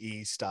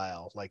WWE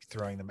style, like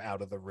throwing them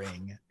out of the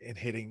ring and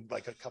hitting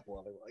like a couple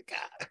other like.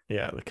 Ah.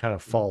 Yeah, they kind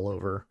of fall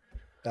over.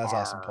 That's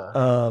awesome,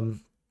 Paul.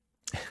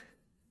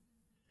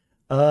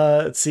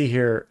 Let's see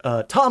here.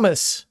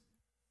 Thomas,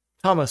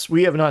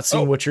 we have not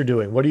seen Oh. what you're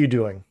doing. What are you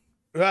doing?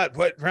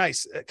 What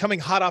nice.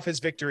 Coming hot off his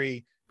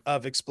victory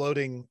of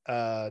exploding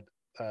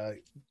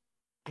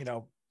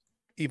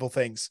evil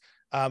things.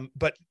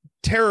 But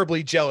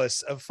terribly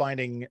jealous of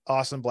finding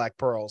awesome black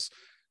pearls.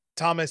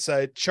 Thomas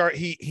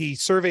he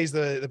surveys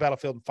the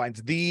battlefield and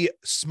finds the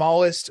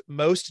smallest,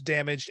 most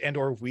damaged and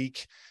or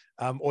weak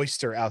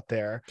oyster out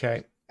there,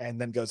 Okay. and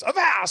then goes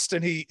avast,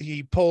 and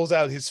he pulls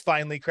out his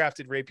finely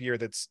crafted rapier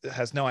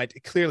has no idea.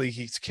 Clearly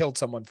he's killed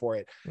someone for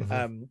it.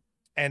 Mhm.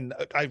 And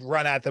I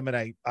run at them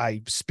and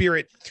I spear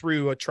it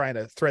through trying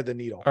to thread the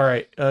needle. All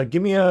right.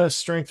 Give me a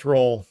strength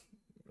roll.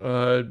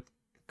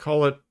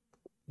 Call it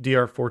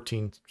DR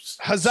 14.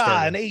 Huzzah,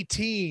 starting. an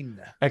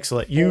 18.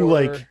 Excellent. You Or-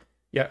 like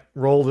Yeah,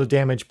 roll the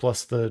damage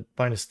plus the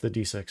minus the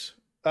d6.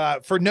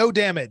 For no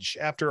damage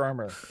after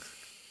armor.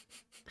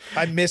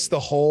 I missed the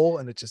hole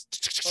and it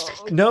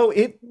just. No,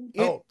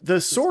 Oh.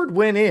 the sword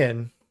went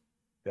in.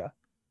 Yeah.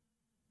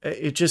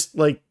 It just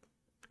like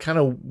kind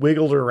of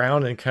wiggled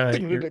around and kind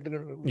of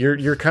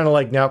you're kind of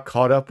like now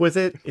caught up with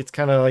it. It's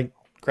kind of like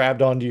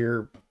grabbed onto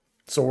your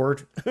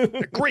sword.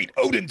 Great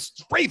Odin's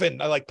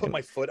raven. I like put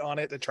my foot on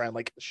it to try and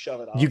like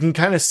shove it off. You can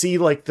kind of see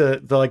like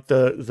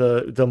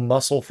the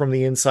muscle from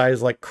the inside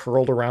is like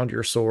curled around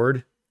your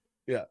sword.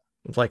 Yeah.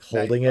 It's like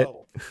holding it.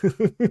 Oh.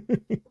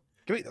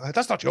 Give me,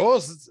 that's not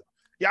yours.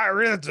 Yeah,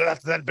 really,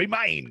 that'd be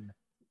mine.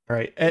 All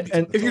right. And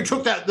If you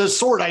took the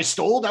sword I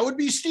stole, that would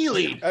be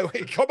stealing. Oh,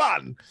 wait, come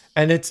on.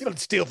 and it's You don't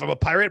steal from a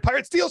pirate.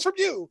 Pirate steals from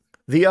you.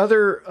 the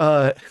other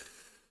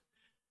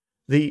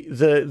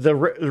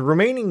the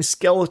remaining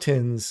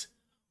skeletons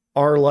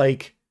are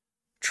like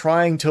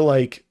trying to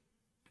like,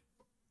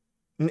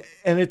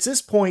 and at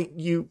this point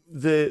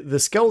the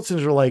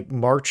skeletons are like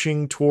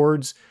marching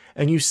towards,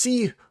 and you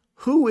see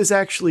who is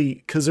actually,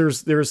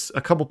 because there's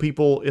a couple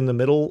people in the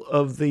middle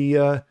of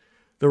the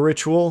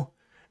ritual,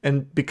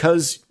 and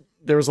because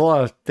there was a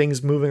lot of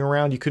things moving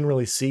around, you couldn't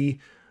really see,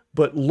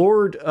 but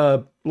Lord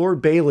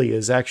Bailey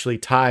is actually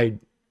tied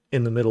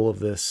in the middle of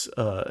this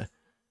Like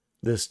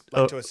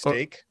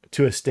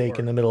to a stake.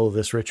 in the middle of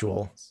this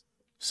ritual.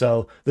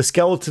 So the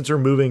skeletons are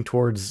moving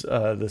towards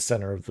the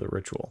center of the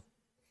ritual.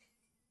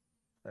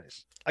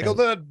 Nice. I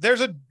go,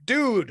 there's a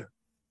dude,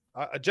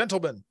 a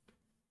gentleman.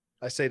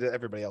 I say to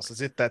everybody else, as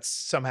if that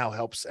somehow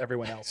helps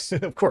everyone else.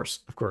 Of course.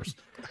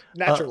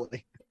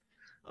 Naturally.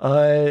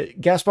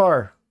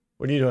 Gaspar,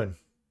 what are you doing?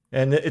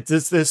 And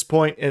it's this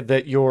point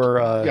that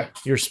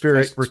your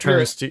spirit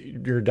returns to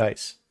your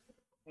dice.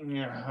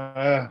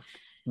 Yeah,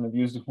 I've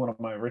used one of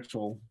my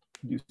ritual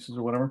uses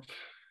or whatever.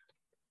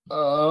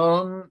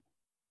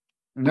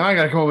 Now I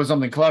gotta come up with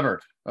something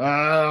clever.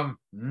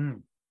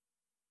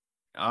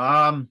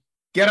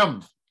 Get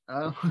him.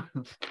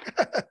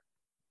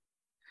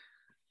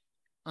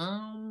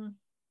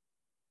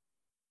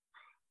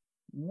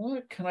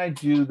 What can I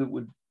do that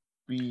would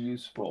be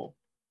useful?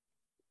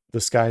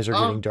 The skies are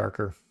getting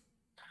darker.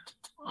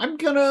 I'm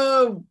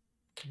gonna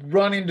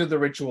run into the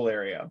ritual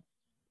area.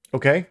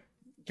 Okay.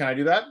 Can I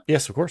do that?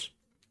 Yes, of course.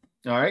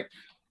 All right.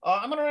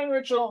 I'm gonna run in the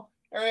ritual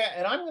area,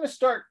 and I'm gonna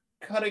start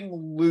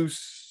cutting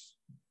loose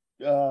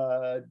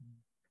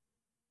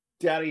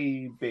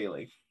Daddy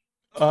Bailey.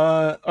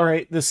 All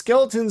right. The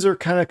skeletons are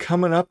kind of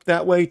coming up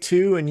that way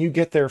too, and you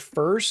get there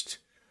first.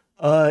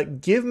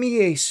 Give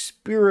me a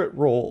spirit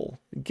roll.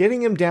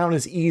 Getting him down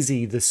is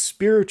easy. The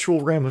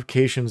spiritual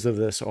ramifications of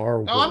this are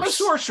worse. No, I'm a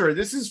sorcerer.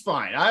 This is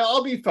fine.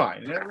 I'll be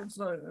fine. It's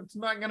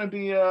not going to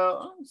be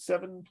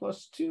 7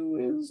 plus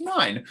 2 is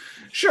 9.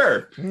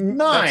 Sure, 9.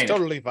 That's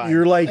totally fine.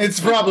 You're like, it's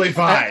probably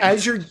fine.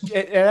 As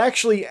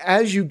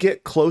you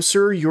get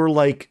closer, you're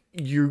like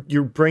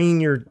you're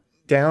bringing your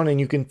down, and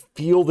you can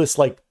feel this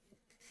like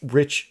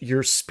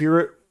your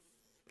spirit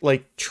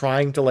like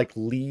trying to like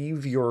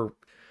leave your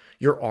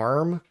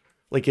arm.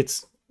 Like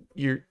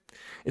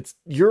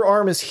your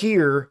arm is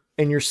here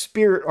and your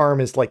spirit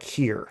arm is like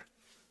here.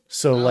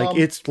 So like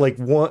it's like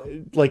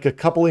like a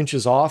couple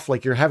inches off.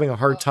 Like you're having a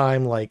hard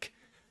time like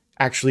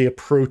actually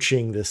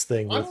approaching this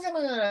thing.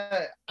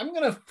 I'm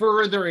gonna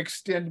further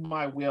extend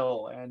my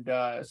will and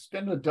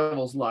spend the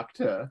devil's luck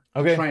to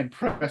try and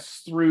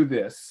press through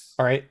this.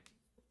 All right.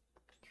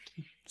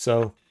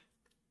 So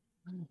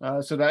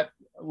that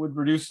would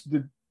reduce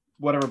the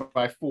whatever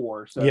by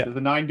 4. So yeah. Does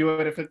the 9 do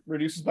it if it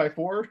reduces by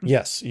 4?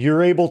 Yes,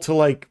 you're able to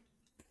like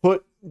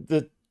put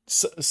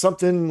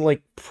something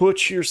like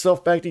put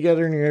yourself back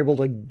together, and you're able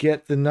to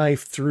get the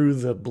knife through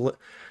the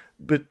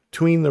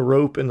between the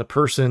rope and the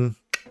person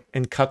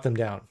and cut them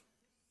down.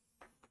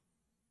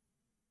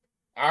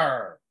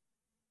 Arr.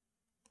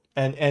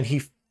 And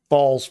he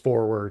falls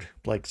forward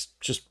like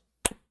just.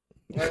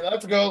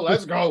 Let's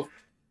go.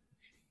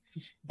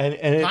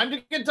 And time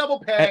to get double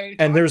pay.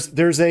 And there's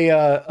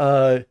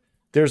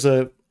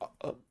a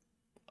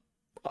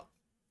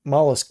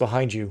mollusk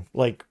behind you,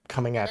 like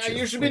coming at you.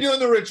 You should be doing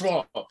the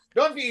ritual.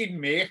 Don't be eating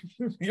me.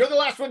 You're the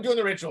last one doing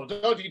the ritual.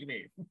 Don't eat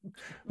me.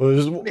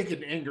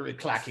 Making angry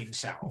clacking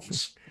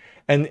sounds.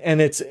 And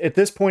it's at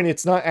this point,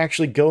 it's not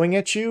actually going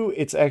at you.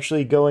 It's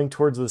actually going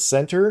towards the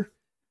center.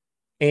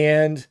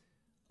 And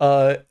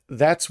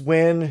that's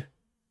when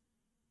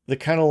the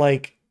kind of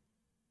like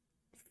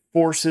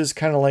forces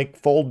kind of like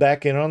fold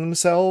back in on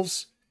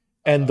themselves.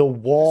 And the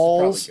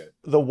wall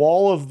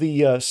of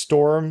the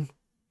storm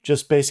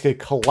just basically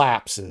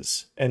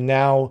collapses, and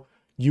now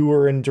you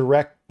are in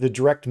the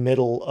direct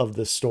middle of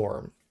the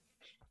storm.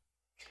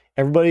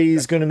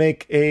 Everybody's going to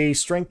make a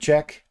strength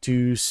check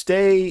to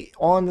stay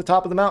on the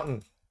top of the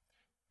mountain.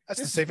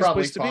 That's the safest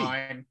place to be.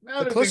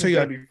 No, The closer you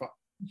are,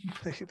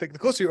 the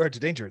closer you are to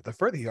danger, the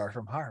further you are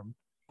from harm.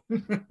 All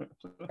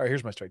right,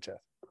 here's my strength check.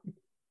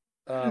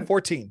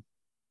 14.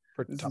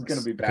 For this is going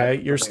to be bad.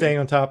 Okay, you're staying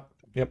on top.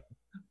 Yep.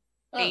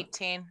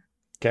 18.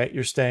 Okay,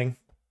 you're staying.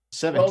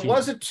 17. Well, it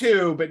was a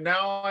 2, but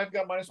now I've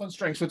got -1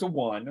 strength, so it's a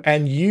 1.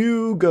 And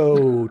you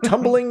go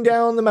tumbling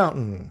down the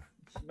mountain.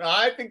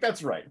 I think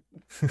that's right.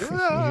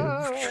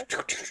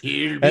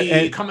 He'll be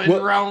and- coming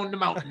well- round the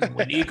mountain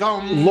when he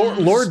comes.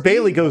 Lord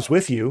Bailey goes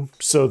with you,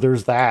 so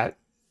there's that.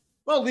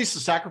 Well, at least the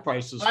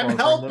sacrifice is. I'm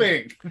far from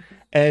them. helping.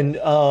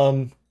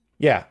 And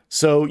yeah,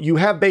 so you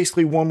have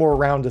basically one more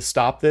round to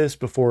stop this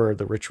before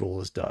the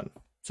ritual is done.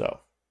 So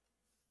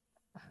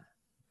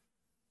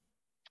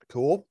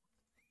Cool.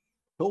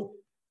 Cool.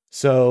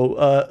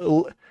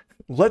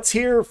 let's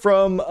hear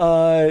from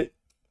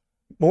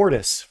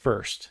Mortis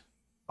first.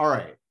 All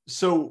right.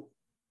 So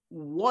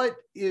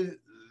the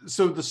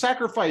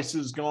sacrifice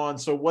is gone.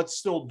 So what's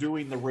still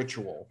doing the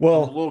ritual?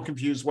 Well, I'm a little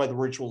confused why the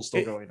ritual is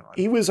still going on.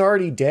 He was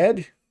already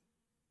dead.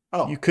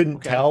 Oh, You couldn't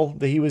okay. tell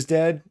that he was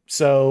dead.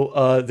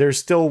 So there's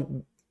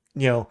still,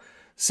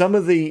 some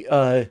of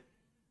the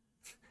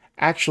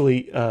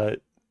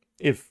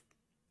if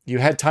you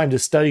had time to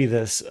study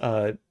this,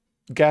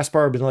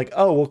 Gaspar had been like,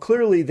 oh, well,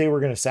 clearly they were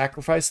going to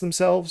sacrifice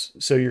themselves.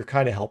 So you're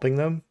kind of helping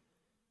them.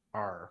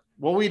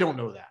 Well, we don't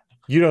know that.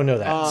 You don't know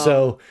that.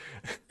 So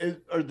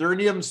Are there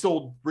any of them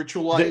still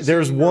ritualizing?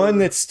 there's one or-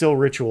 that's still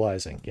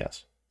ritualizing.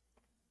 Yes.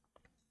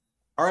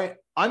 All right.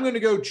 I'm going to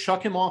go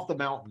chuck him off the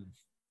mountain.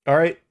 All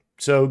right.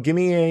 So give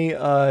me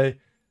a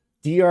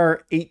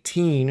DR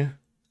 18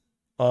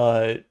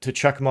 to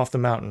chuck him off the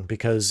mountain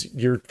because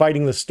you're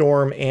fighting the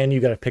storm and you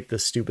got to pick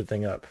this stupid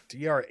thing up.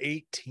 DR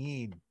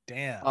 18.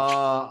 Damn.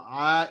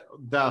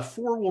 The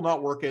 4 will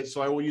not work it,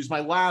 so I will use my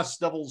last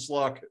devil's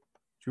luck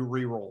to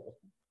re-roll.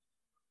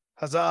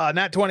 Huzzah.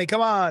 Nat 20.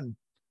 Come on.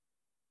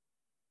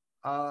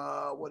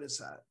 What is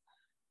that?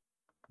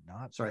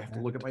 Not Sorry, I have to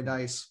nat look at my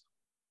 20. dice.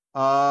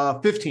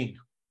 15.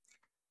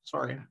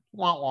 Sorry.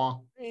 Wah wah.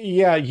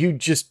 Yeah, you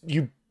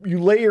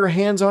lay your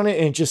hands on it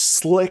and it just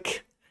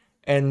slick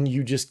and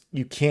you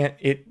can't,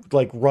 it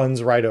like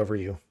runs right over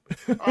you.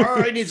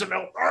 I need some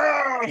help.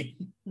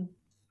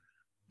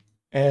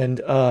 And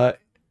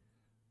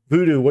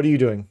Voodoo, what are you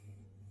doing?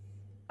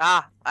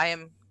 I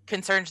am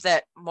concerned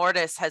that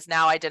Mortis has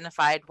now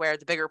identified where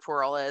the bigger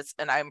pearl is,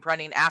 and I'm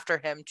running after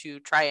him to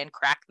try and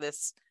crack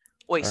this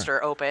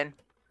oyster open.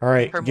 All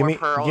right, For give more me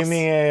pearls.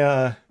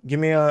 give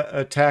me a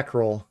attack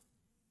roll.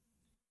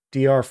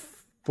 DR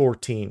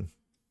 14.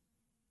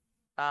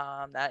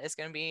 That is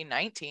going to be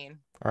 19.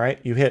 All right,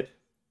 you hit.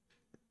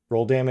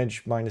 Roll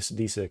damage minus a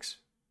d6.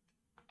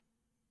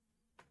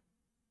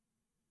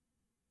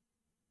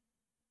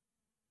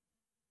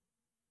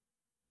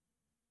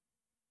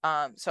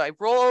 So I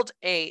rolled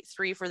a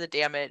 3 for the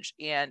damage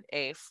and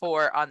a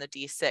 4 on the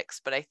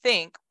d6, but I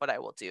think what I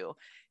will do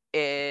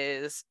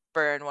is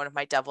burn one of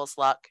my devil's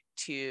luck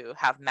to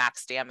have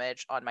max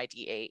damage on my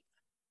d8.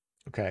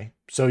 Okay,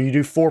 so you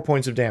do 4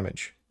 points of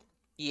damage,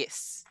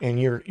 Yes. and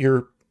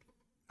your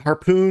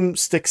harpoon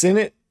sticks in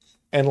it,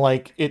 and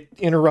like it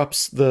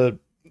interrupts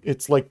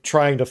it's like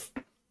trying to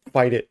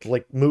fight it,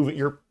 like move it.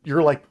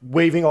 You're like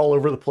waving all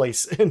over the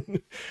place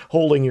and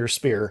holding your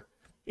spear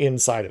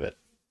inside of it.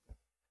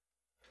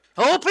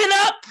 Open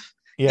up!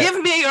 Yeah,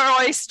 Give me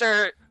your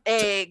oyster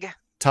egg.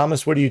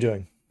 Thomas, what are you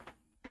doing?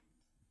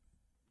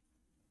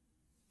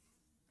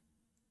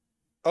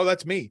 Oh,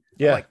 that's me. I'm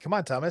Yeah. like, come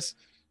on, Thomas.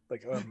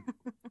 Like,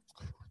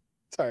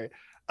 sorry.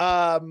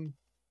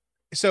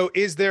 So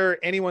is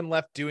there anyone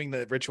left doing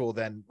the ritual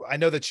then? I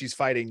know that she's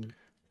fighting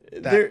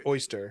that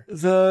oyster.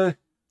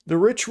 The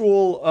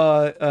ritual,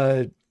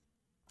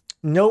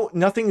 no,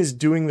 nothing is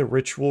doing the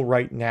ritual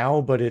right now,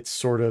 but it's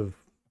sort of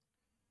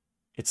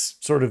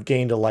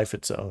gained a life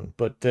its own.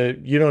 But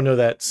you don't know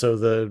that, so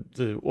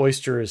the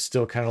oyster is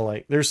still kind of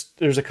like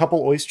there's a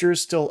couple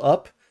oysters still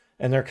up,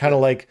 and they're kind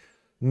of like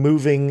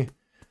moving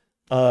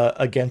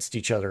against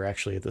each other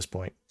actually at this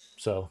point.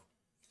 So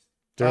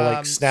they're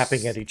like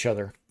snapping at each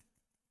other.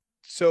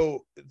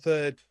 So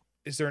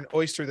is there an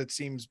oyster that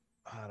seems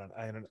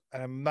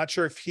I'm not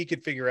sure if he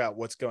could figure out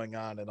what's going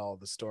on in all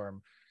the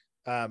storm.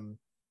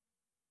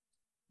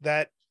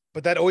 That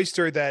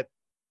oyster that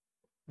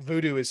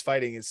Voodoo is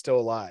fighting is still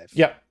alive.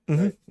 Yeah.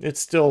 Mhm. It's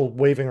still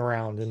waving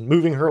around and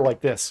moving her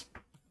like this.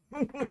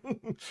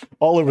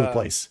 All over the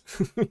place.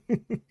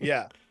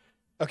 Yeah.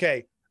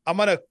 Okay. I'm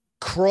going to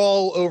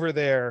crawl over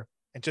there.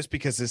 And just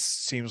because this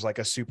seems like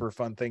a super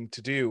fun thing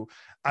to do,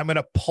 I'm going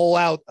to pull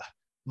out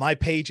my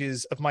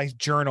pages of my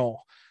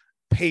journal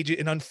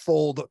and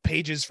unfold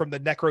pages from the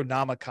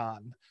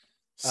Necronomicon.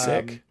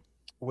 Sick.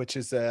 Which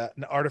is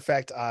an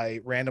artifact I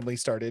randomly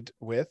started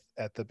with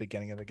at the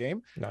beginning of the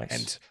game. Nice.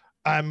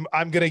 And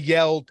I'm gonna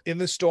yell in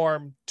the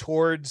storm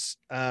towards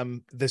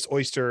this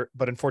oyster,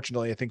 but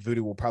unfortunately, I think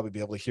Voodoo will probably be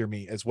able to hear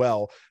me as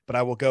well. But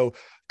I will go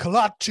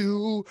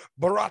Kalatu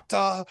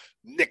Barata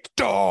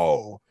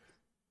Nikto.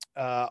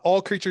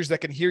 All creatures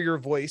that can hear your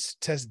voice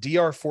test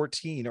DR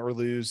 14 or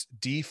lose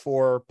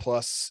D4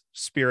 plus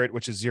spirit,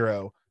 which is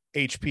 0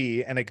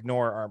 HP, and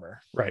ignore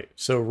armor. Right.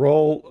 So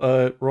roll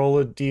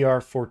a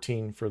DR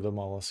 14 for the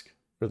mollusk,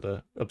 for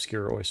the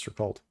obscure oyster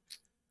cult.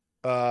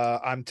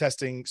 I'm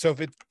testing. So if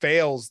it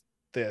fails,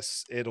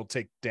 this, it'll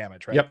take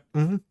damage, right? Yep.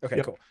 Mm-hmm. Okay,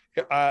 Yep. cool.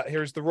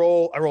 Here's the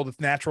roll. I rolled a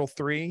natural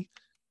 3.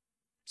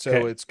 So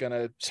Okay. it's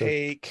gonna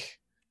take.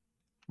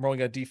 I'm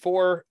rolling a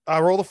D4. I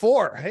rolled a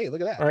 4. Hey,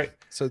 look at that. All right.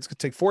 So it's gonna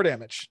take 4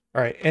 damage.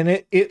 All right. And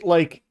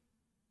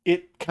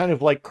it kind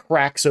of like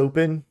cracks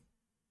open.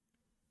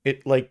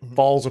 It like Mhm.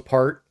 falls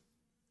apart,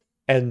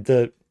 and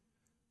the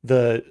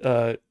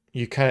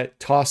you kind of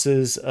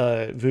tosses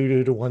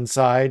Voodoo to one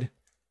side.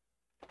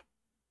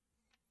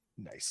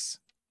 Nice.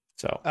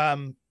 So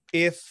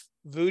If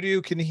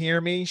Voodoo can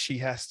hear me, she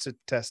has to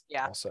test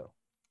Yeah. also.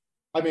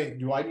 I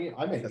mean, I may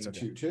That's need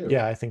okay. to too.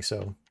 yeah, I think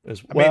so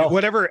as I well. mean,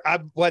 whatever.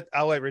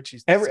 I'll let Richie.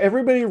 say.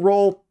 Everybody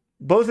roll.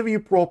 Both of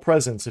you roll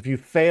presence. If you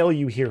fail,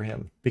 you hear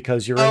him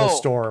because you're in a Oh.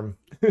 storm.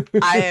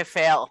 I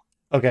fail.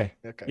 Okay.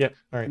 Okay. Yep.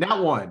 All right. That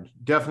one,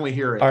 definitely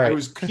hear it. All right. I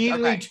was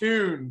keenly Okay.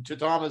 tuned to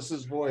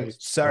Thomas's voice.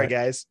 Sorry, Right.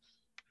 guys.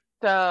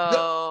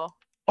 So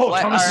Oh,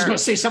 What Thomas is are- going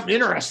to say something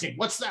interesting.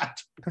 What's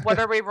that? what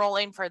are we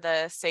rolling for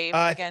the save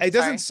again? It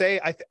doesn't Sorry.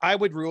 say. I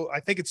would rule. I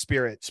think it's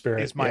spirit.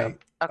 Spirit, is my yeah.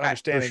 Okay.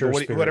 understanding. sure,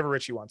 but spirit. whatever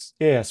Richie wants.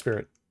 Yeah,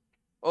 spirit.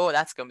 Oh,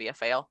 that's gonna be a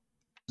fail.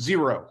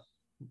 0.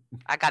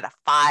 I got a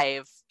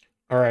 5.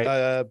 All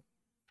right.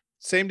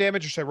 Same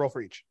damage, or should I roll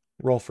for each?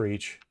 Roll for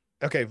each.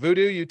 Okay,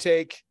 Voodoo, you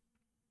take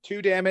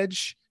 2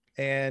 damage,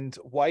 and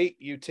White,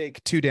 you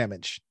take 2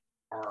 damage.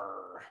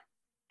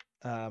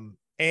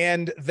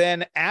 And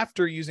then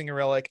after using a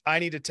relic, I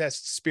need to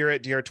test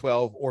Spirit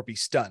DR12 or be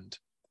stunned.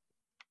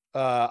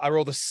 I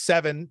rolled a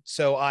 7,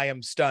 so I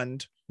am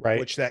stunned, Right.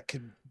 which that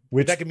can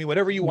Which mean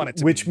whatever you want it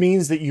to. which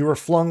means that you were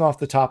flung off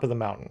the top of the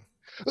mountain.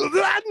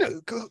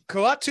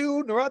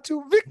 Koatu,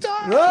 Naratu, Victor.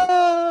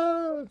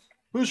 Ah!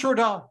 Who's your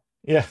dog?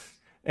 Yeah.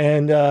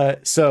 And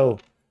so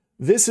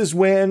this is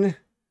when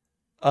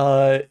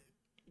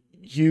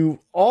you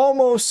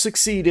almost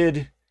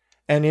succeeded,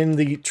 and in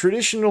the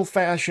traditional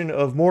fashion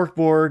of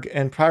Morkborg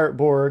and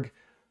Pirateborg,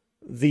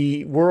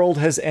 the world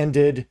has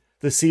ended.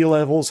 The sea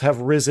levels have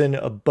risen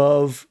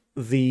above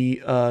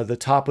the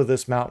top of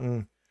this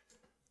mountain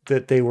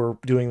that they were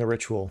doing the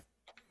ritual.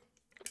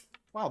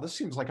 Wow, this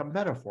seems like a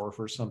metaphor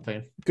for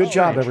something. Good All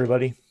job, right.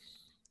 everybody.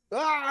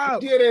 Ah!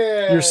 Did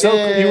it!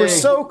 You were Yay!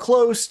 so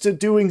close to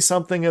doing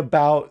something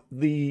about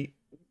the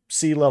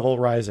sea level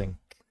rising.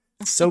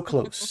 So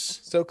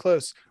close. So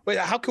close. Wait,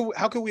 how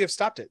could we have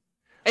stopped it?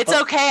 It's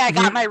okay. I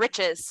got you- my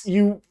riches.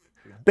 You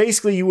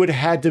basically you would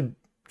have had to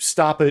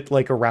stop it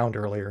like a round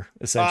earlier,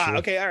 essentially.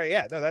 Okay, all right,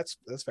 yeah, no, that's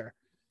fair.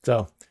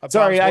 So A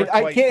sorry, bomb's worth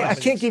I quite can't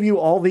 5 minutes. give you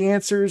all the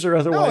answers or No,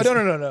 otherwise.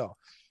 no.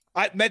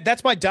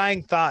 That's my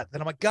dying thought.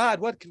 Then I'm like, God,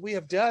 what could we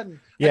have done?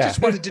 I Yeah.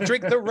 just wanted to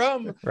drink the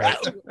rum. Right.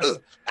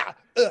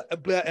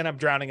 And I'm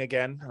drowning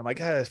again. And I'm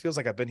like, it feels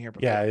like I've been here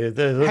before. Yeah,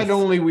 Had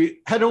only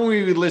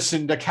we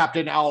listened to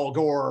Captain Al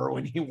Gore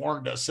when he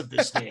warned us of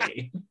this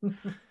day.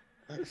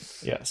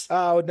 yes.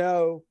 Oh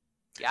no.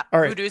 Yeah.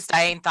 All right. Voodoo's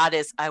dying thought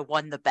is I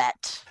won the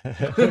bet.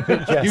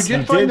 Yes, you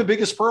did find the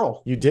biggest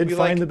pearl. You did We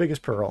find like- the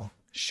biggest pearl.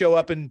 Show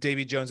up in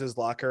Davy Jones's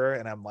locker,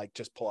 and I'm like,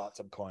 just pull out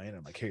some coin.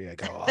 I'm like, here you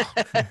go.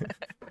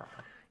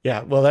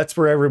 Yeah, well, that's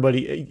for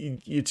everybody.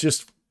 It's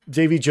just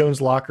Davy Jones'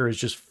 locker is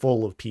just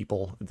full of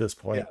people at this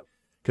point Yeah.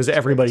 because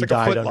everybody It's like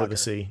a died foot under locker. the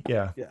sea.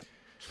 Yeah. Yeah.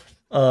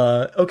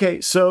 Okay,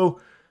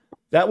 so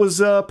that was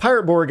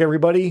Pirateborg,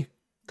 everybody.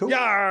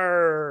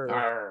 Yarr!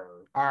 Arr,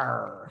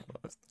 arr.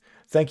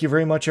 Thank you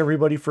very much,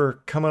 everybody,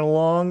 for coming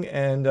along,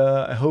 and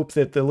I hope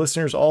that the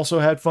listeners also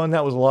had fun.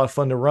 That was a lot of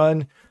fun to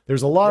run.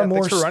 There's a lot Yeah, more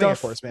thanks for running it stuff.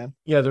 for us, man.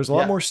 Yeah, there's a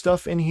lot Yeah. more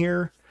stuff in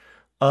here,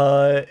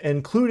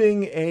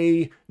 including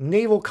a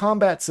naval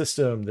combat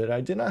system that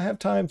I did not have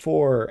time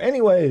for.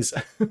 Anyways,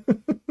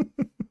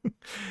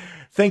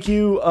 thank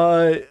you,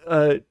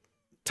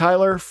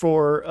 Tyler,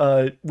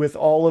 for with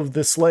all of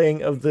the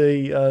slaying of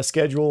the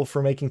schedule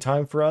for making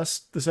time for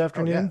us this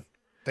afternoon.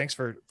 Thanks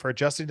for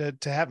adjusting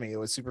to have me. It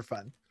was super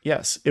fun.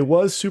 Yes, it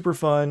was super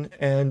fun.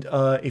 And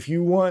if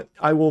you want,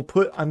 I'm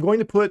going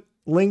to put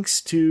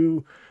links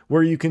to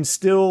where you can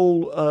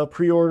still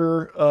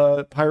pre-order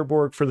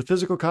Pirateborg for the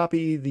physical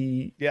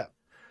copy. You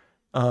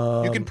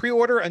can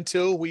pre-order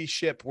until we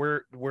ship.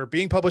 We're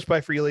being published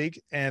by Free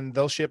League, and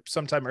they'll ship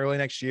sometime early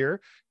next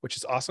year, which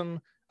is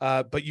awesome.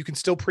 But you can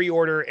still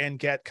pre-order and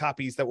get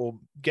copies that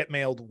will get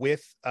mailed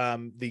with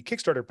the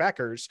Kickstarter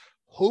backers.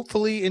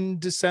 Hopefully in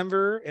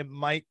December. It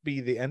might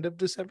be the end of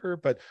December,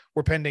 but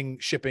we're pending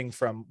shipping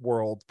from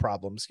world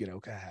problems.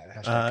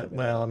 Hashtag COVID.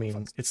 well, I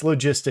mean, it's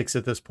logistics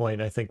at this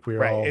point. I think we're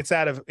right. all It's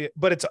out of,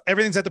 but it's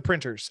everything's at the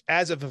printers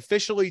as of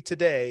officially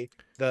today.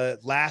 The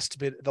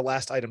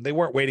last item, they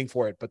weren't waiting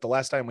for it, but the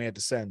last time we had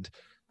to send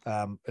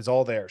is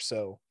all there.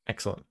 So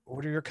excellent.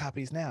 order your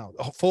copies now.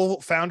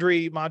 Full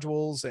Foundry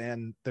modules,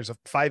 and there's a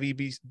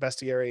 5e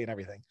bestiary and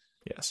everything.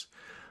 Yes.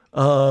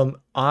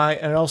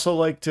 I'd also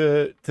like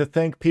to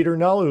thank Peter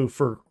Nalu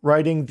for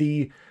writing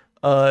the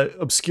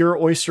obscure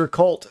oyster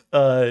cult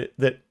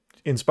that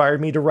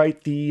inspired me to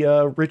write the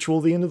Ritual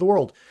of the End of the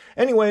World.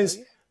 Anyways,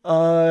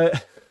 all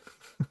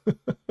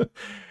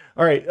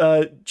right,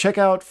 check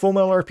out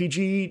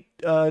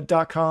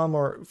fullmetalrpg.com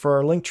or for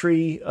our link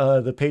tree,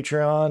 the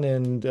Patreon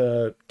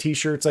and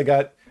t-shirts. I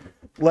got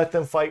Let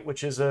Them Fight,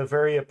 which is a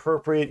very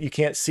appropriate. You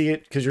can't see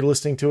it because you're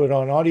listening to it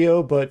on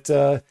audio, but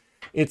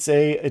it's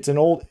an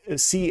old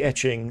sea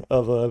etching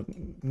of a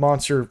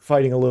monster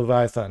fighting a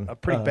leviathan. A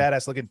pretty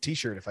badass looking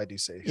T-shirt, if I do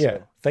say. Yeah,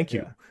 so. thank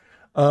you.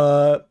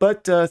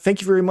 But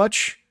thank you very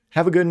much.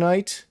 Have a good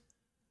night.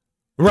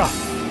 Rah.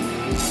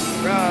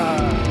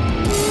 Rah.